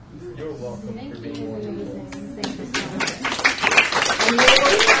wonderful. You're welcome. Thank for you. being wonderful. Thank you so much.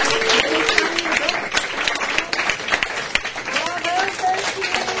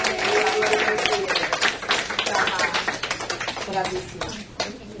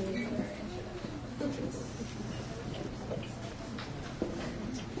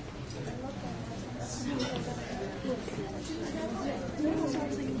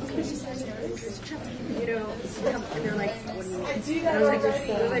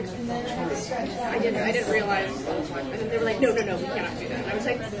 I didn't realize. And then they were like, no, we cannot do that. And I was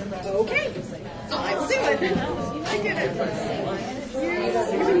like, okay, I will do it. I did it.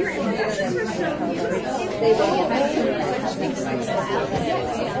 Your introductions were so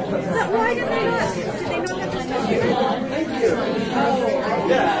why did they not? Did they not have to do it?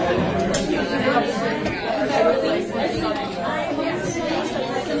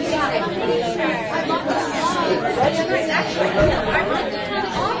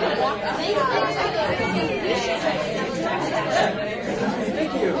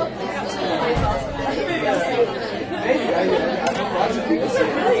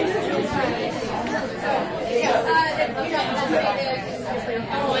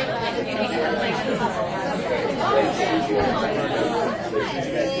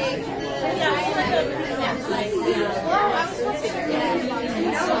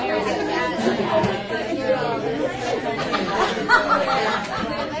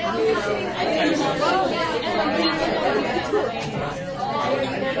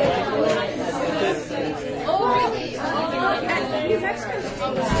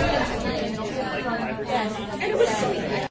 And it was sweet.